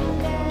for your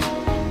girl,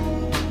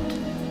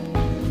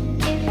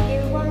 if you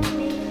want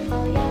me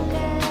for your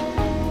girl,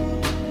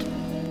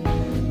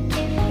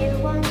 if you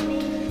want me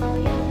for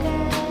your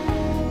girl,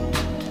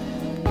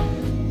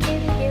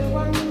 if you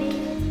want me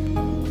for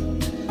your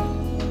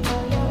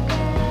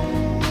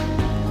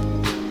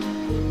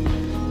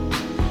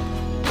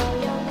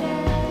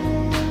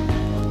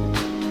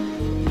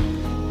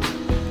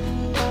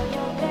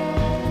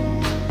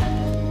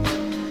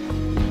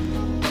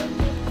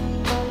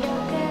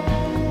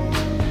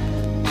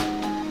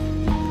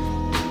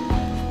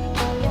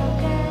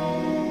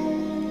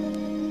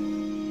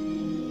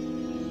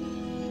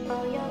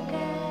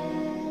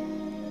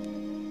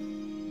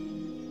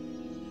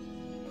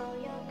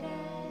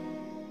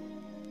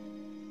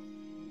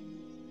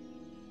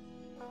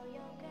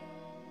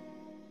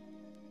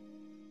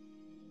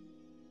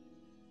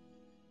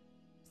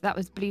So that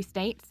was Blue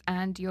States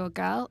and Your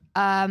Girl.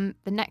 The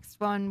next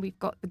one, we've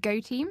got the Go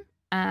Team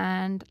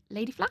and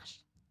Lady Flash.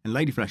 And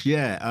Lady Flash,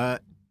 yeah,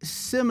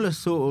 similar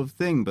sort of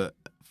thing, but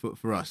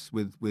for us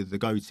with the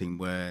Go Team,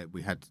 where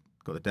we had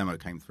got the demo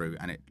came through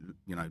and it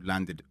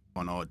landed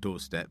on our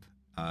doorstep,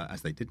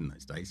 as they did in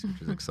those days, which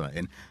was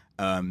exciting.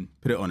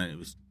 Put it on and it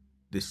was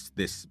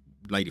this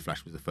Lady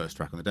Flash was the first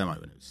track on the demo,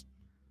 and it was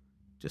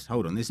just,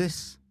 hold on, this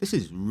is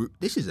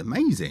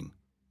amazing.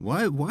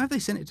 Why have they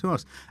sent it to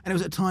us? And it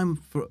was at a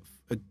time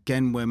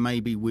again where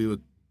maybe we were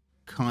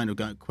kind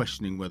of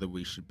questioning whether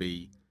we should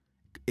be.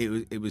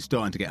 It was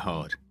starting to get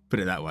hard, put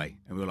it that way,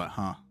 and we were like,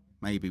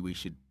 maybe we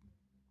should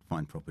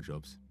find proper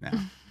jobs now.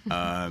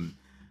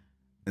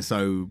 And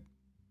so,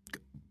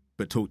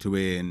 but talked to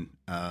Ian.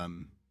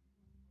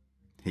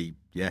 He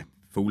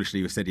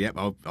foolishly said, "Yep,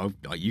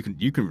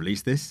 you can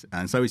release this."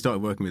 And so we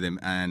started working with him,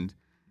 and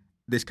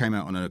this came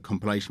out on a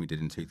compilation we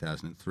did in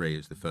 2003. It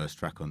was the first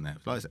track on there.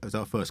 It was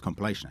our first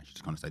compilation, actually,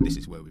 to kind of say this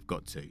is where we've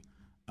got to.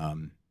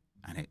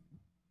 And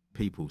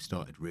people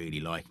started really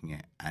liking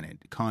it, and it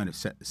kind of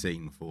set the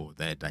scene for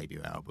their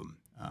debut album,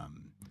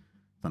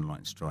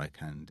 Thunderlight Strike,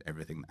 and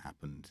everything that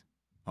happened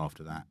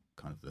after that.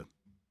 Kind of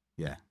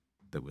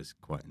that was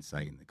quite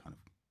insane. The kind of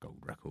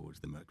gold records,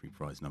 the Mercury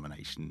Prize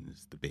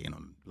nominations, the being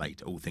on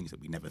later, all things that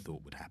we never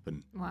thought would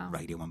happen. Wow.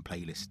 Radio 1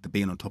 playlist, the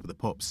being on Top of the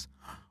Pops,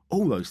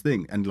 all those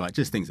things, and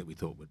just things that we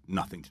thought were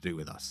nothing to do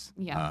with us.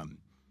 Yeah.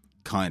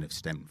 Kind of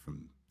stemmed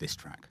from this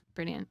track.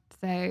 Brilliant.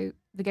 So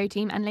the Go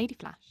Team and Lady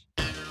Flash.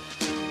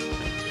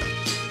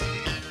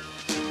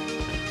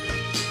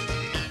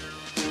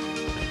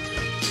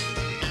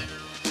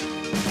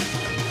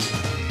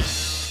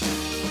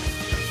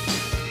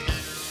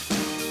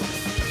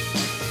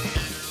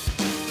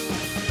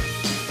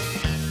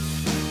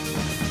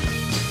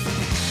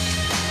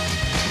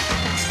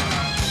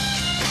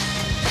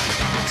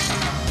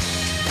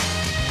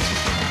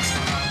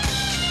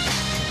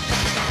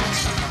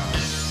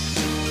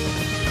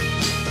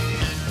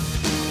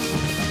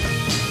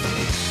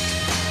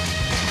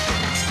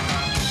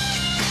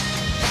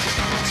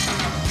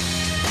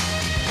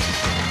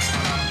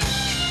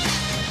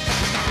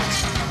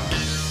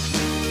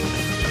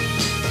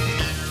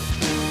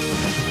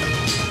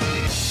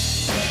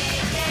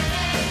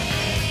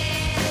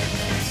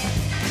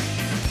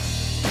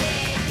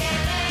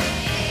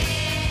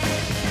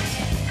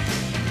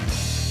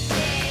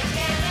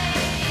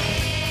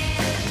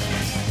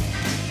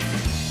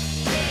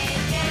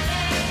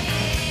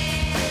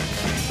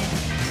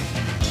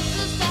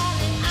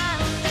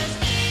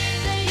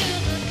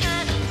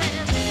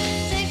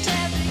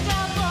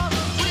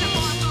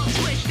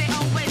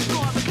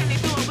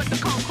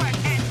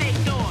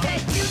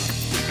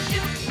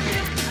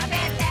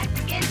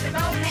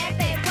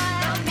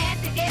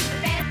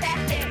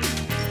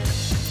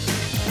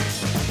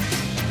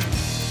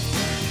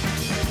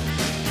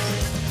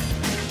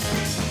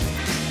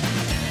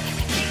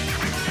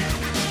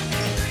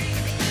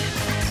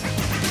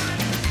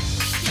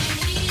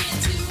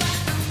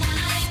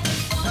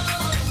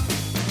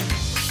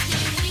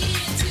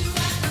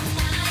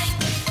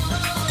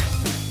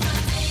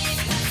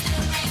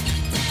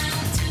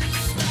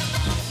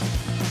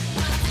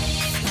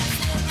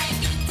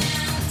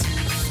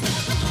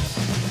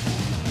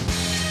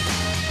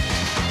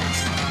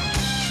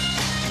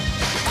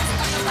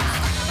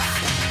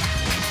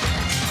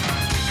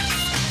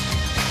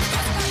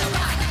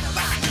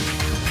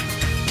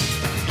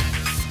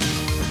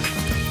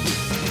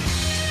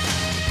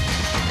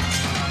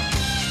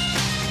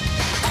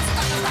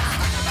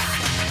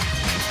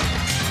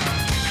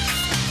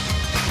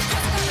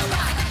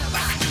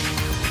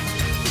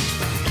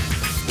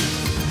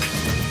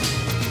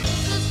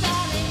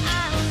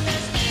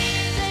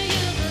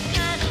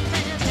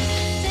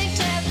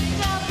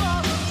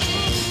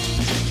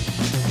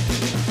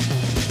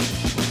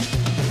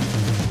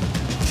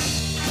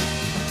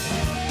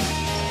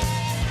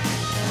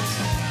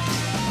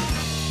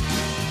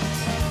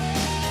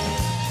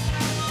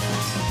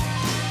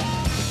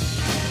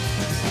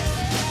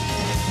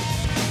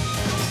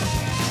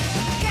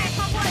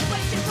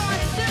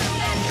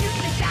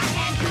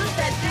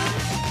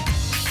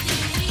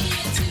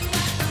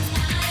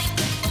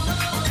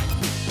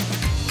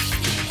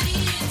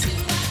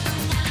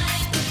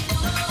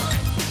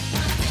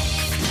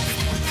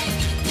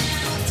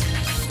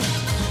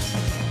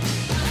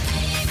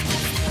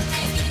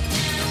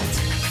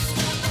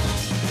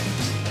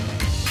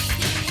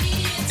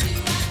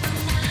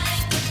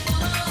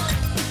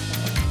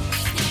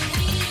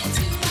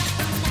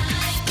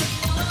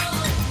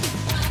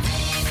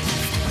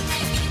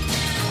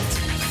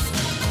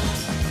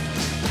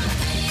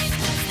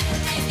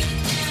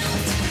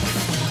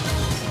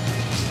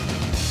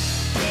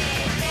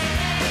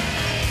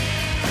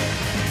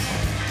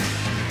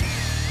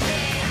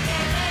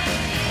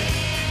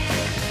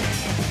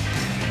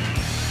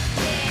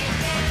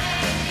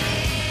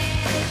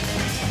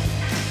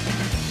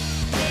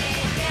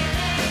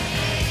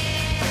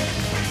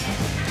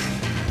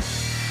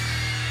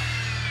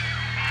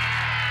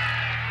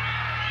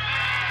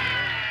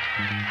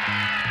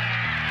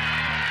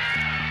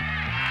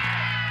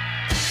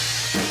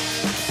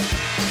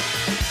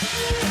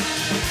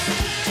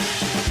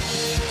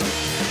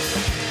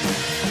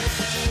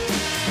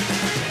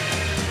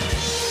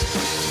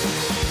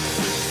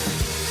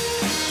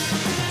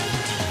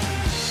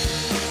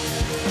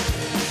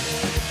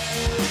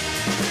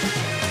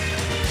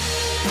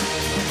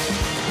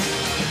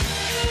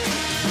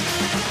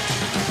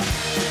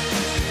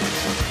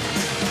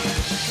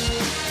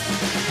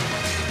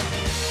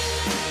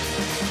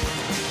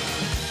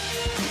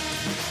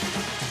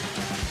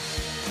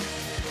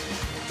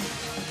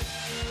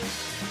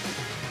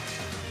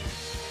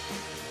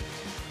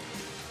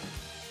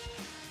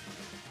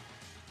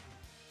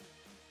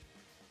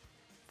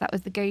 that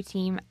was the Go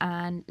Team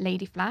and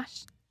Lady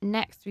Flash.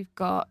 Next, we've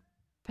got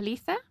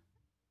Polisa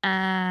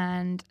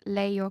and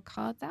Lay Your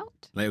Cards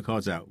Out. Lay Your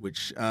Cards Out,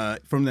 which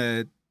from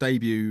their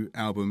debut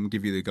album,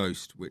 Give You the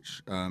Ghost,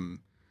 which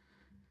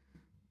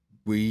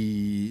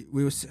we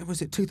were,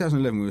 was it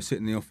 2011? We were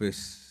sitting in the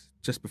office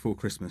just before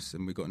Christmas,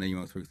 and we got an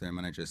email through their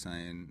manager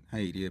saying,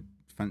 "Hey, do you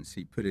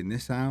fancy putting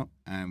this out?"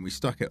 And we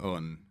stuck it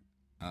on,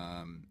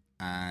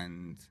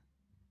 and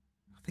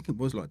I think it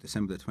was like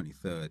December the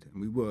 23rd, and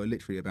we were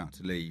literally about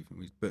to leave,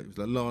 but it was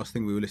the last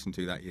thing we were listening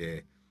to that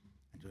year.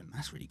 And we went,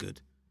 "That's really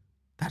good.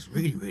 That's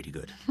really, really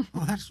good."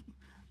 Oh, that's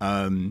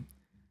and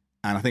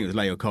I think it was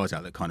Lay Your Cards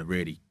Out that kind of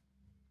really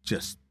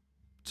just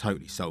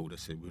totally sold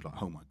us. We were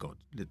like, "Oh my god,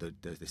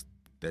 there's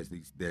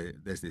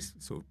this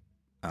sort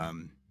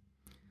of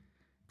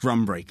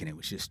drum break in it,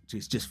 which is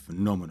just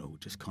phenomenal.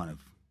 Just kind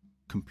of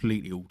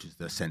completely alters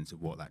the sense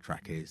of what that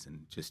track is,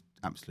 and just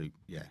absolutely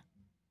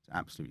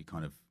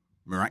kind of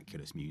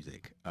miraculous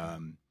music."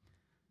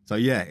 So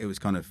yeah, it was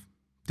kind of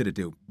did a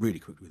deal really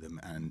quickly with them,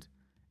 and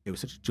it was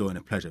such a joy and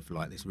a pleasure for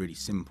like this really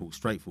simple,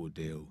 straightforward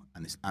deal,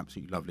 and this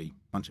absolutely lovely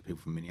bunch of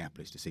people from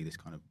Minneapolis to see this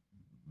kind of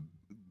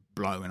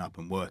blowing up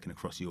and working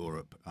across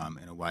Europe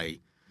in a way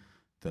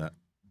that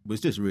was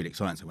just really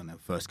exciting. So when they were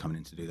first coming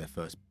in to do their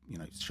first,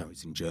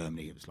 shows in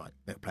Germany, it was like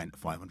they were playing to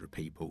 500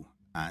 people,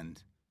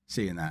 and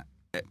seeing that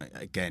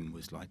again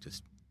was like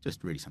just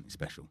really something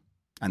special.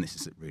 And this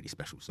is a really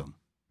special song.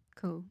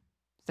 Cool.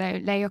 So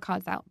Lay Your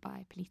Cards Out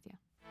by Polisa.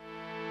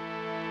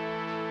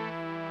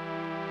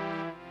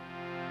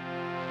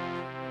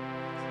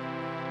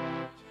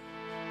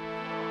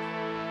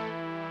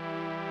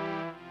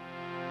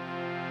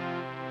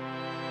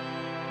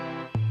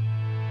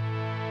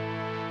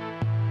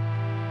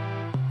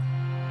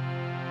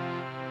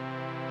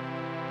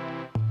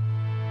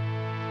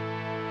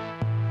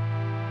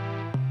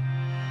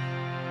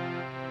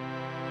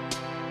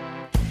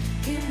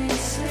 Give me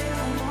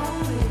 7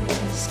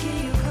 moments,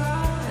 can you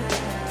call it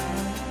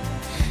out?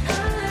 I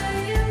lay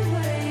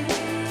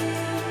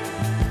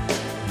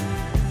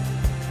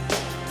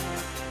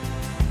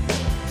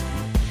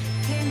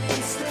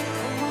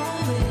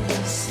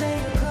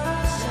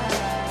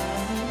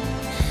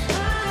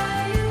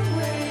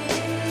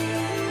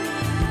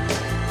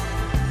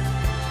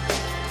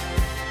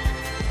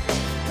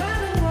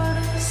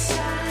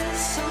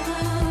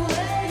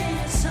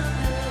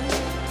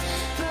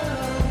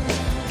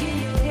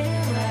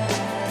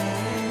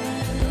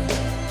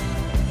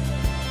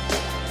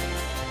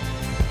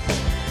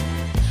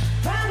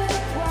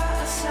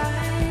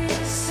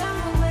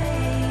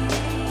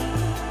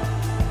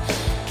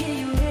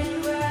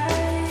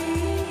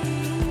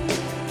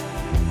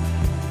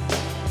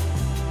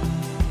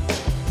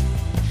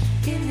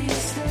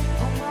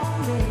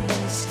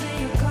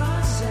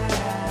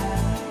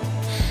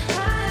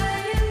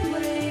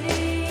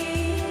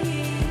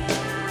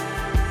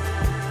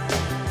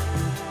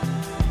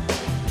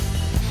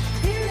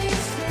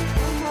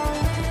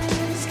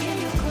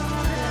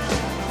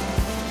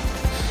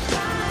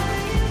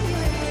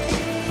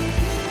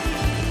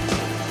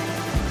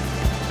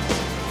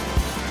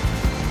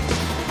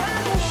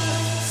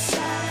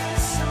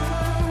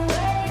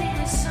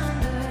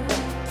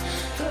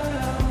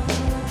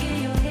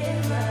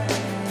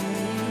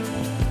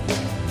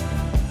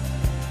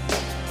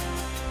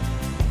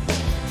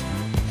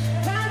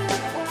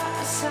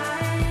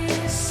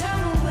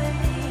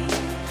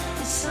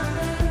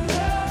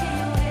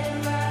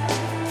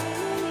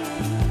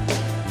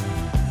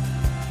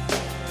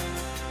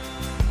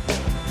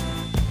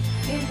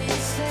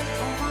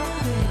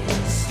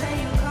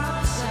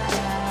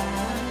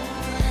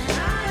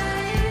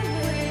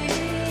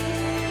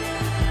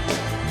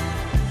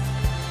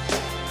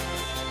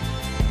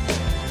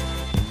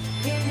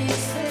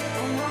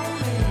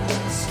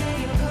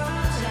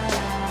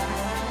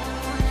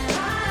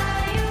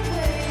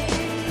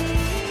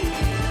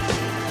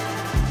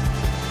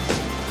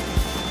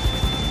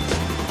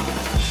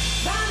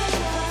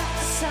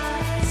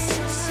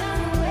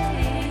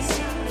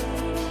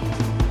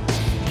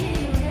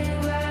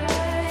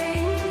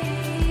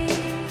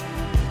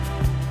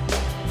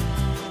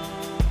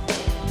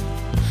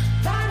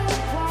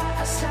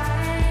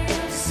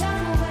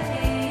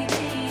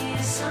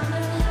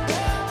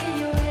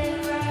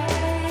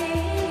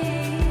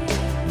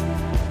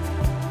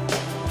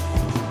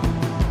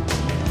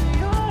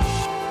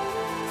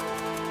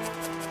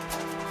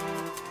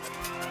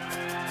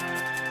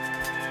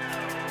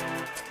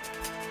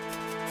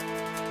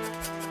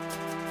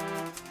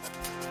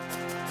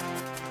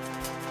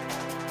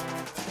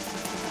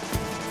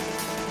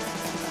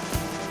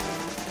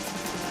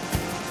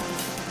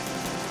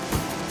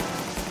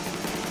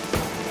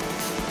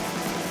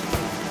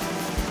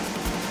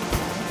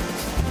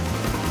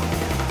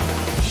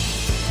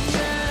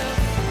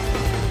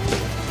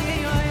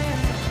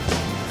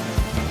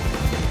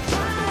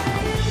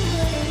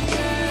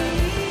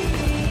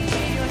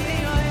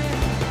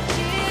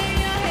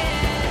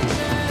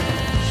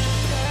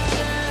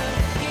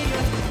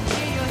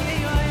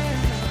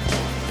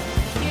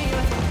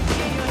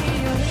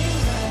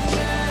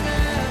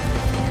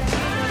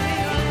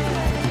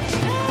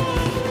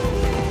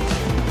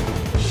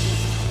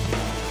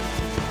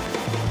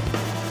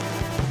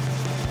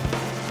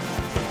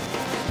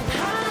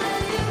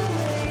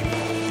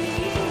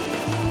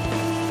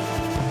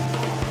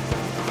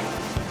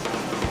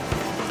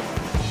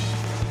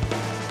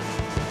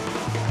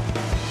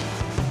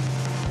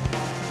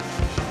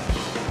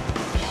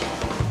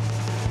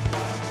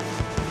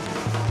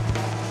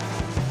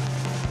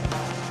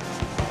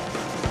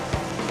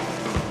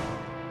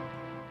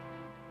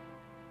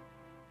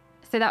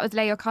So that was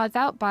Lay Your Cards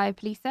Out by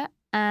Polisa.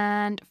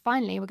 And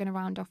finally, we're going to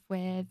round off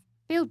with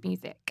Field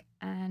Music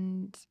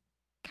and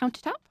Count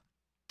It Up.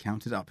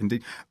 Count It Up,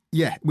 indeed.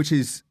 Yeah, which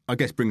is, I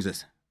guess, brings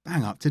us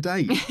bang up to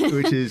date,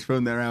 which is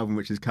from their album,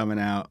 which is coming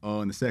out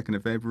on the 2nd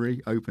of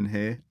February, Open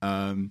Here.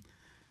 Field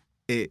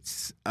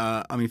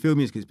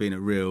Music has been a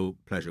real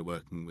pleasure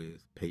working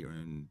with Peter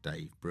and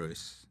Dave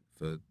Brewis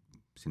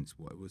since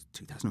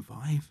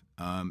 2005.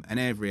 And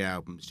every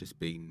album's just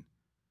been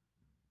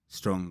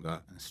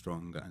stronger and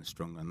stronger and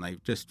stronger. And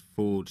they've just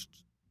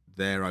forged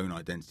their own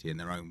identity in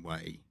their own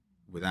way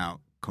without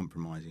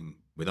compromising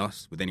with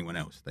us, with anyone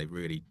else. They've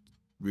really,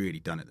 really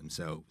done it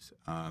themselves.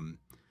 And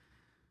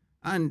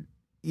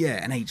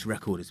each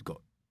record has got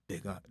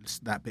bigger,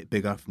 that bit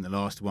bigger from the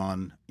last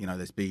one. You know,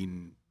 there's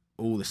been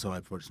all the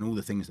side projects and all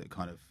the things that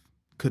kind of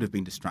could have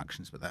been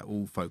distractions, but that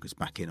all focused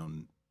back in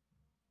on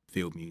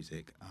Field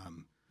Music.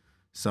 I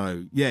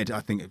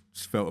think it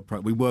just felt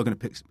we were going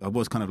to pick. I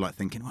was kind of like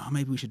thinking, well,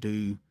 maybe we should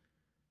do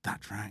that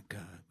track.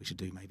 We should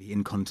do maybe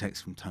In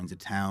Context from Tones of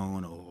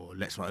Town, or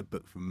Let's Write a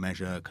Book from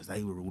Measure, because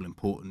they were all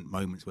important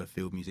moments where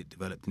Field Music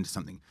developed into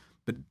something.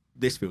 But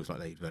this feels like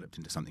they developed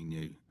into something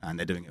new, and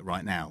they're doing it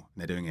right now.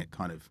 They're doing it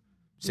kind of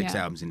 6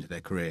 albums into their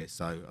career.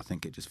 So I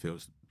think it just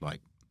feels like,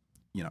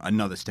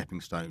 another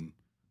stepping stone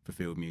for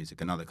Field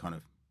Music, another kind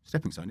of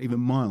stepping stone, even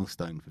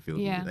milestone for Field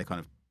Music. They kind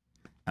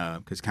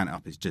of, because Count It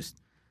Up is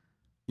just,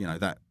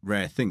 that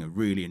rare thing, a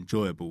really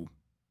enjoyable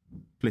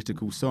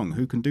political song.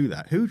 Who can do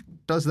that? Who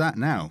does that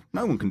now?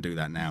 No one can do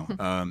that now.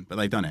 But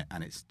they've done it,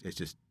 and it's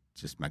just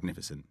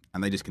magnificent.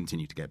 And they just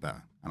continue to get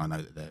better. And I know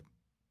that their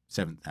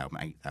 7th album,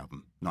 8th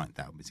album, 9th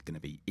album is going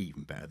to be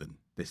even better than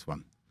this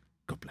one.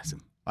 God bless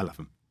them. I love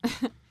them.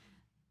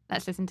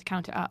 Let's listen to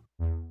Count It Up.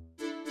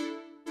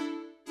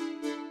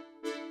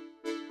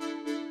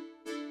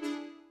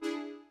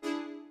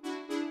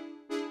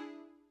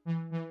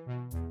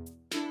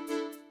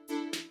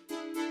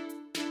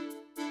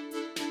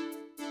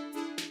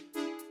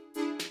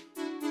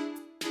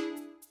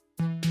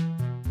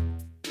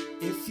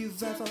 If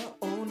you've ever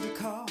owned a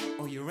car,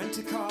 or you rent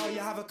a car, you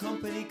have a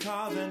company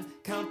car, then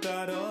count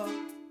that up.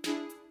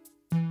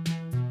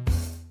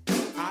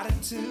 Add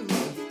it to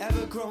the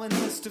ever-growing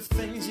list of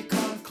things you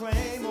can't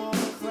claim or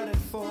credit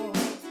for.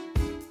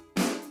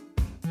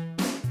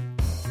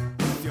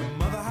 If your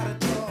mother had a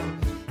job,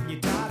 and your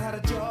dad had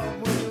a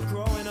job when you were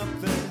growing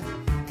up,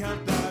 then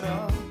count that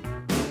up.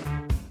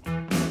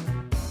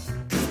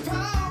 'Cause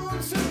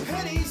pounds and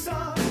pennies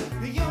are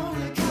the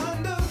only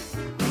kind of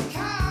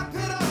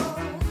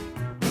capital.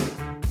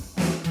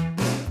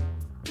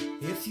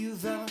 If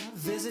you've ever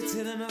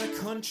visited another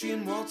country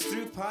and walked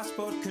through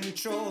passport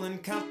control, then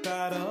count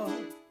that up.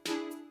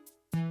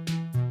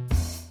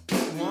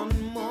 One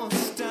more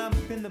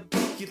stamp in the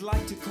book you'd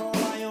like to call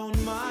I own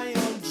my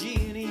own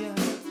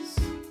genius.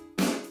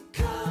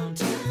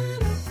 Count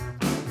it up.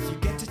 If you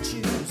get to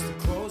choose the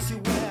clothes you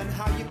wear and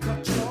how you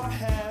cut your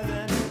hair,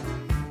 then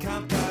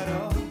count that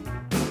up.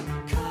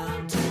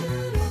 Count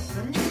it up.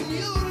 And you can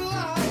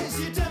utilize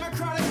your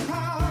democratic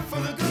power for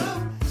the good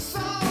of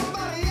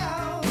somebody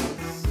else.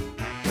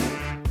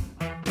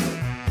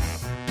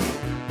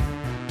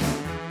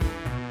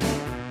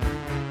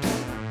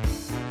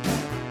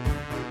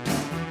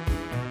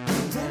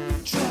 Then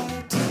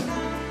try to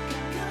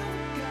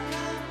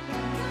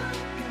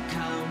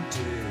count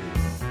it.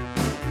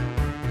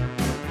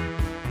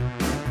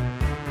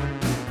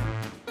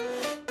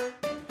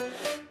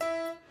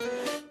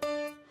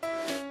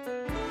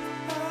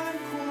 I'm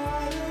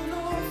quite an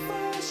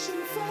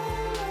old-fashioned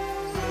fellow,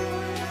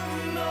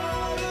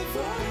 not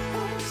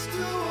averse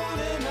to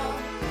holding up.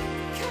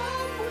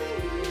 Can we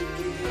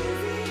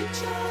give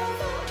each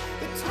other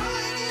the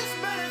tiniest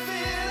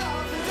benefit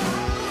of the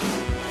doubt?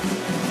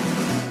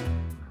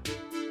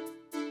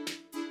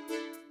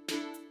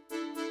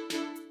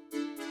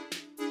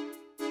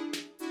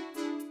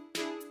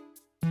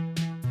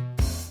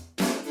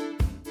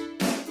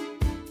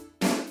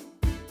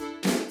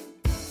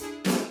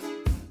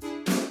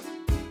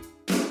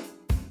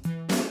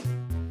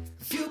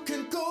 If you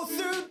can go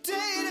through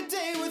day to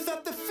day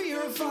without the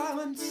fear of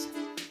violence,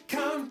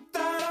 count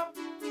that up.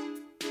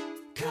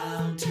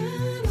 Count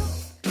it up.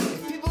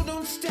 If people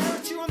don't stare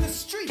at you on the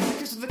street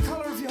because of the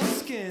color of your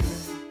skin,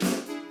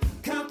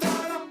 count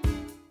that up.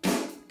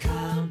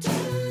 Count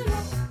it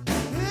up.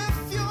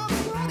 If your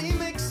body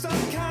makes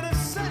some kind of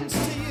sense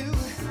to you,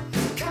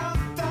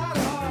 count that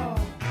up.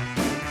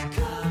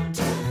 Count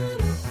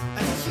it up.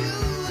 And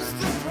use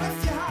the breath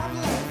you have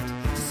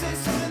left to say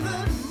something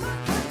that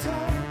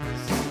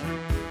matters.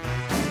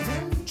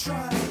 Then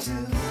try to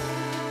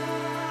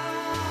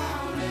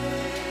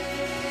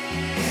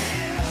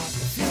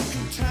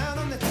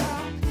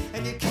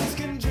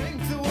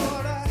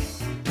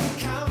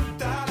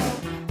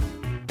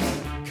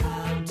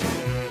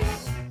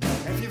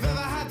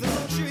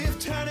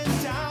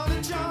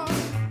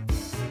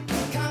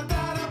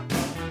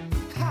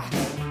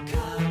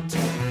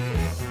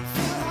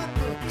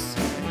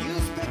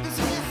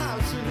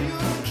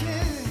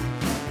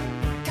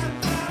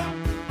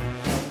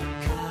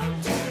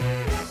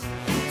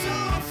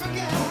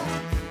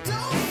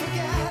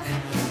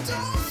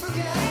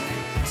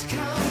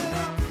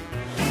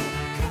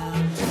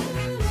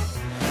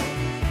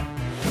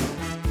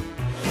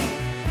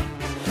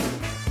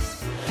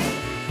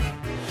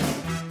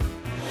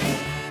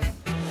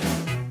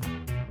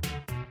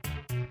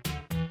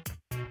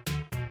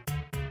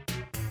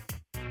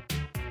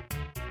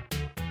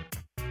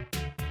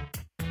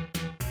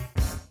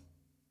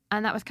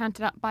And that was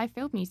Counted Up by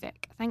Field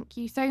Music. Thank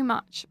you so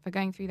much for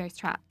going through those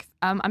tracks.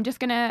 I'm just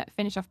going to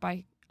finish off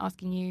by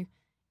asking you,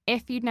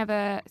 if you'd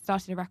never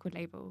started a record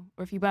label,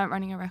 or if you weren't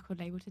running a record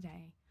label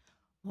today,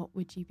 what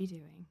would you be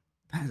doing?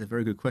 That is a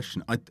very good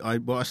question. I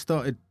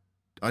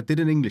did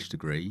an English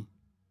degree,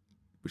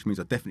 which means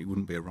I definitely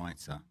wouldn't be a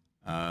writer.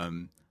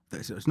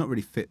 It's not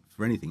really fit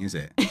for anything, is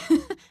it?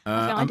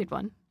 I did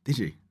one. Did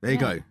you? There you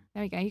go.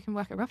 There we go. You can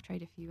work at Rough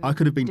Trade if you. I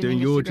could have been doing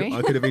your job.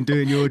 I could have been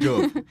doing your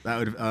job. That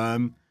would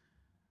have.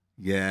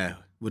 Yeah.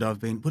 Would I have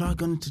been? Would I have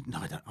gone to?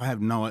 No, I have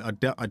no. I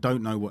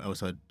don't know what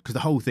else I'd. Because the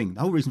whole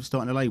reason for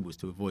starting a label was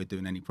to avoid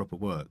doing any proper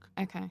work.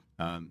 Okay.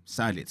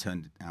 Sadly, it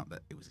turned out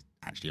that it was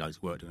actually loads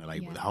of work doing a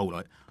label. Yeah.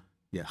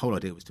 The whole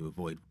idea was to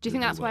avoid. Do you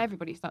think that's why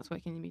everybody starts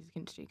working in the music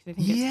industry? Because they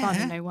think it's fun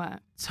and no work.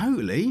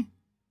 Totally.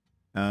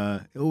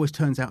 It always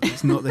turns out that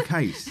it's not the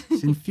case.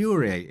 It's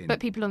infuriating. But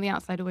people on the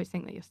outside always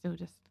think that you're still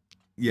just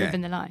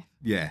living the life.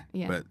 Yeah.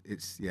 Yeah. But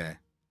it's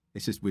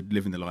just we're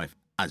living the life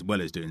as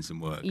well as doing some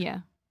work.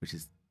 Yeah. Which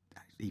is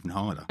even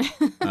harder.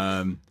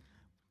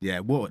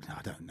 What?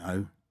 I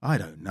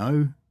don't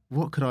know.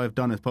 What could I have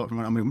done apart from?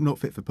 I mean, I'm not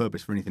fit for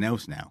purpose for anything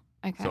else now.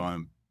 Okay. So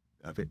I'm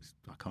a bit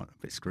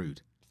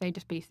screwed. So you'd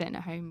just be sitting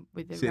at home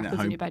with the Sitting at records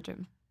in home. your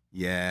bedroom.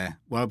 Yeah.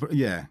 Well,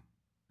 yeah.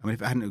 I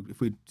mean,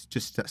 if we'd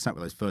just sat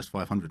with those first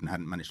 500 and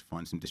hadn't managed to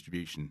find some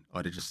distribution,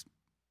 I'd have just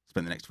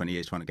spent the next 20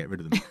 years trying to get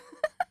rid of them.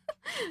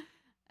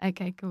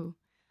 Okay, cool.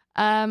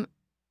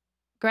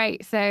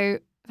 Great. So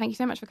thank you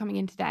so much for coming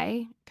in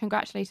today.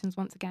 Congratulations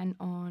once again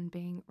on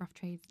being Rough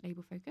Trade's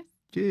label focus.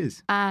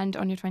 Cheers. And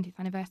on your 20th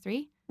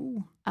anniversary.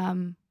 Ooh.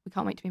 We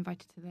can't wait to be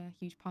invited to the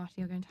huge party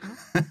you're going to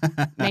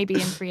have. Maybe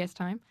in 3 years'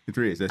 time. In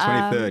 3 years. The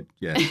 23rd.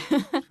 Yeah.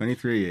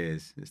 23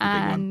 years. It's the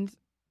big one. And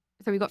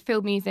so we've got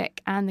Field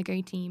Music and the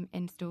Go Team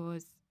in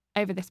stores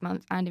over this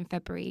month and in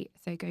February.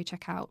 So go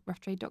check out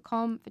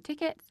roughtrade.com for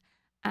tickets.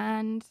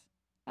 And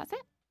that's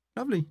it.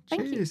 Lovely.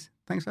 Thank you. Cheers.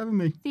 Thanks for having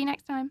me. See you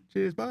next time.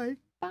 Cheers. Bye.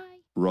 Bye.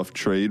 Rough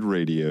Trade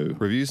Radio.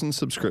 Reviews and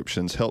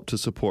subscriptions help to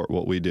support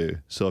what we do.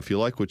 So if you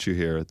like what you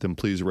hear, then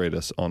please rate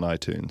us on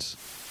iTunes.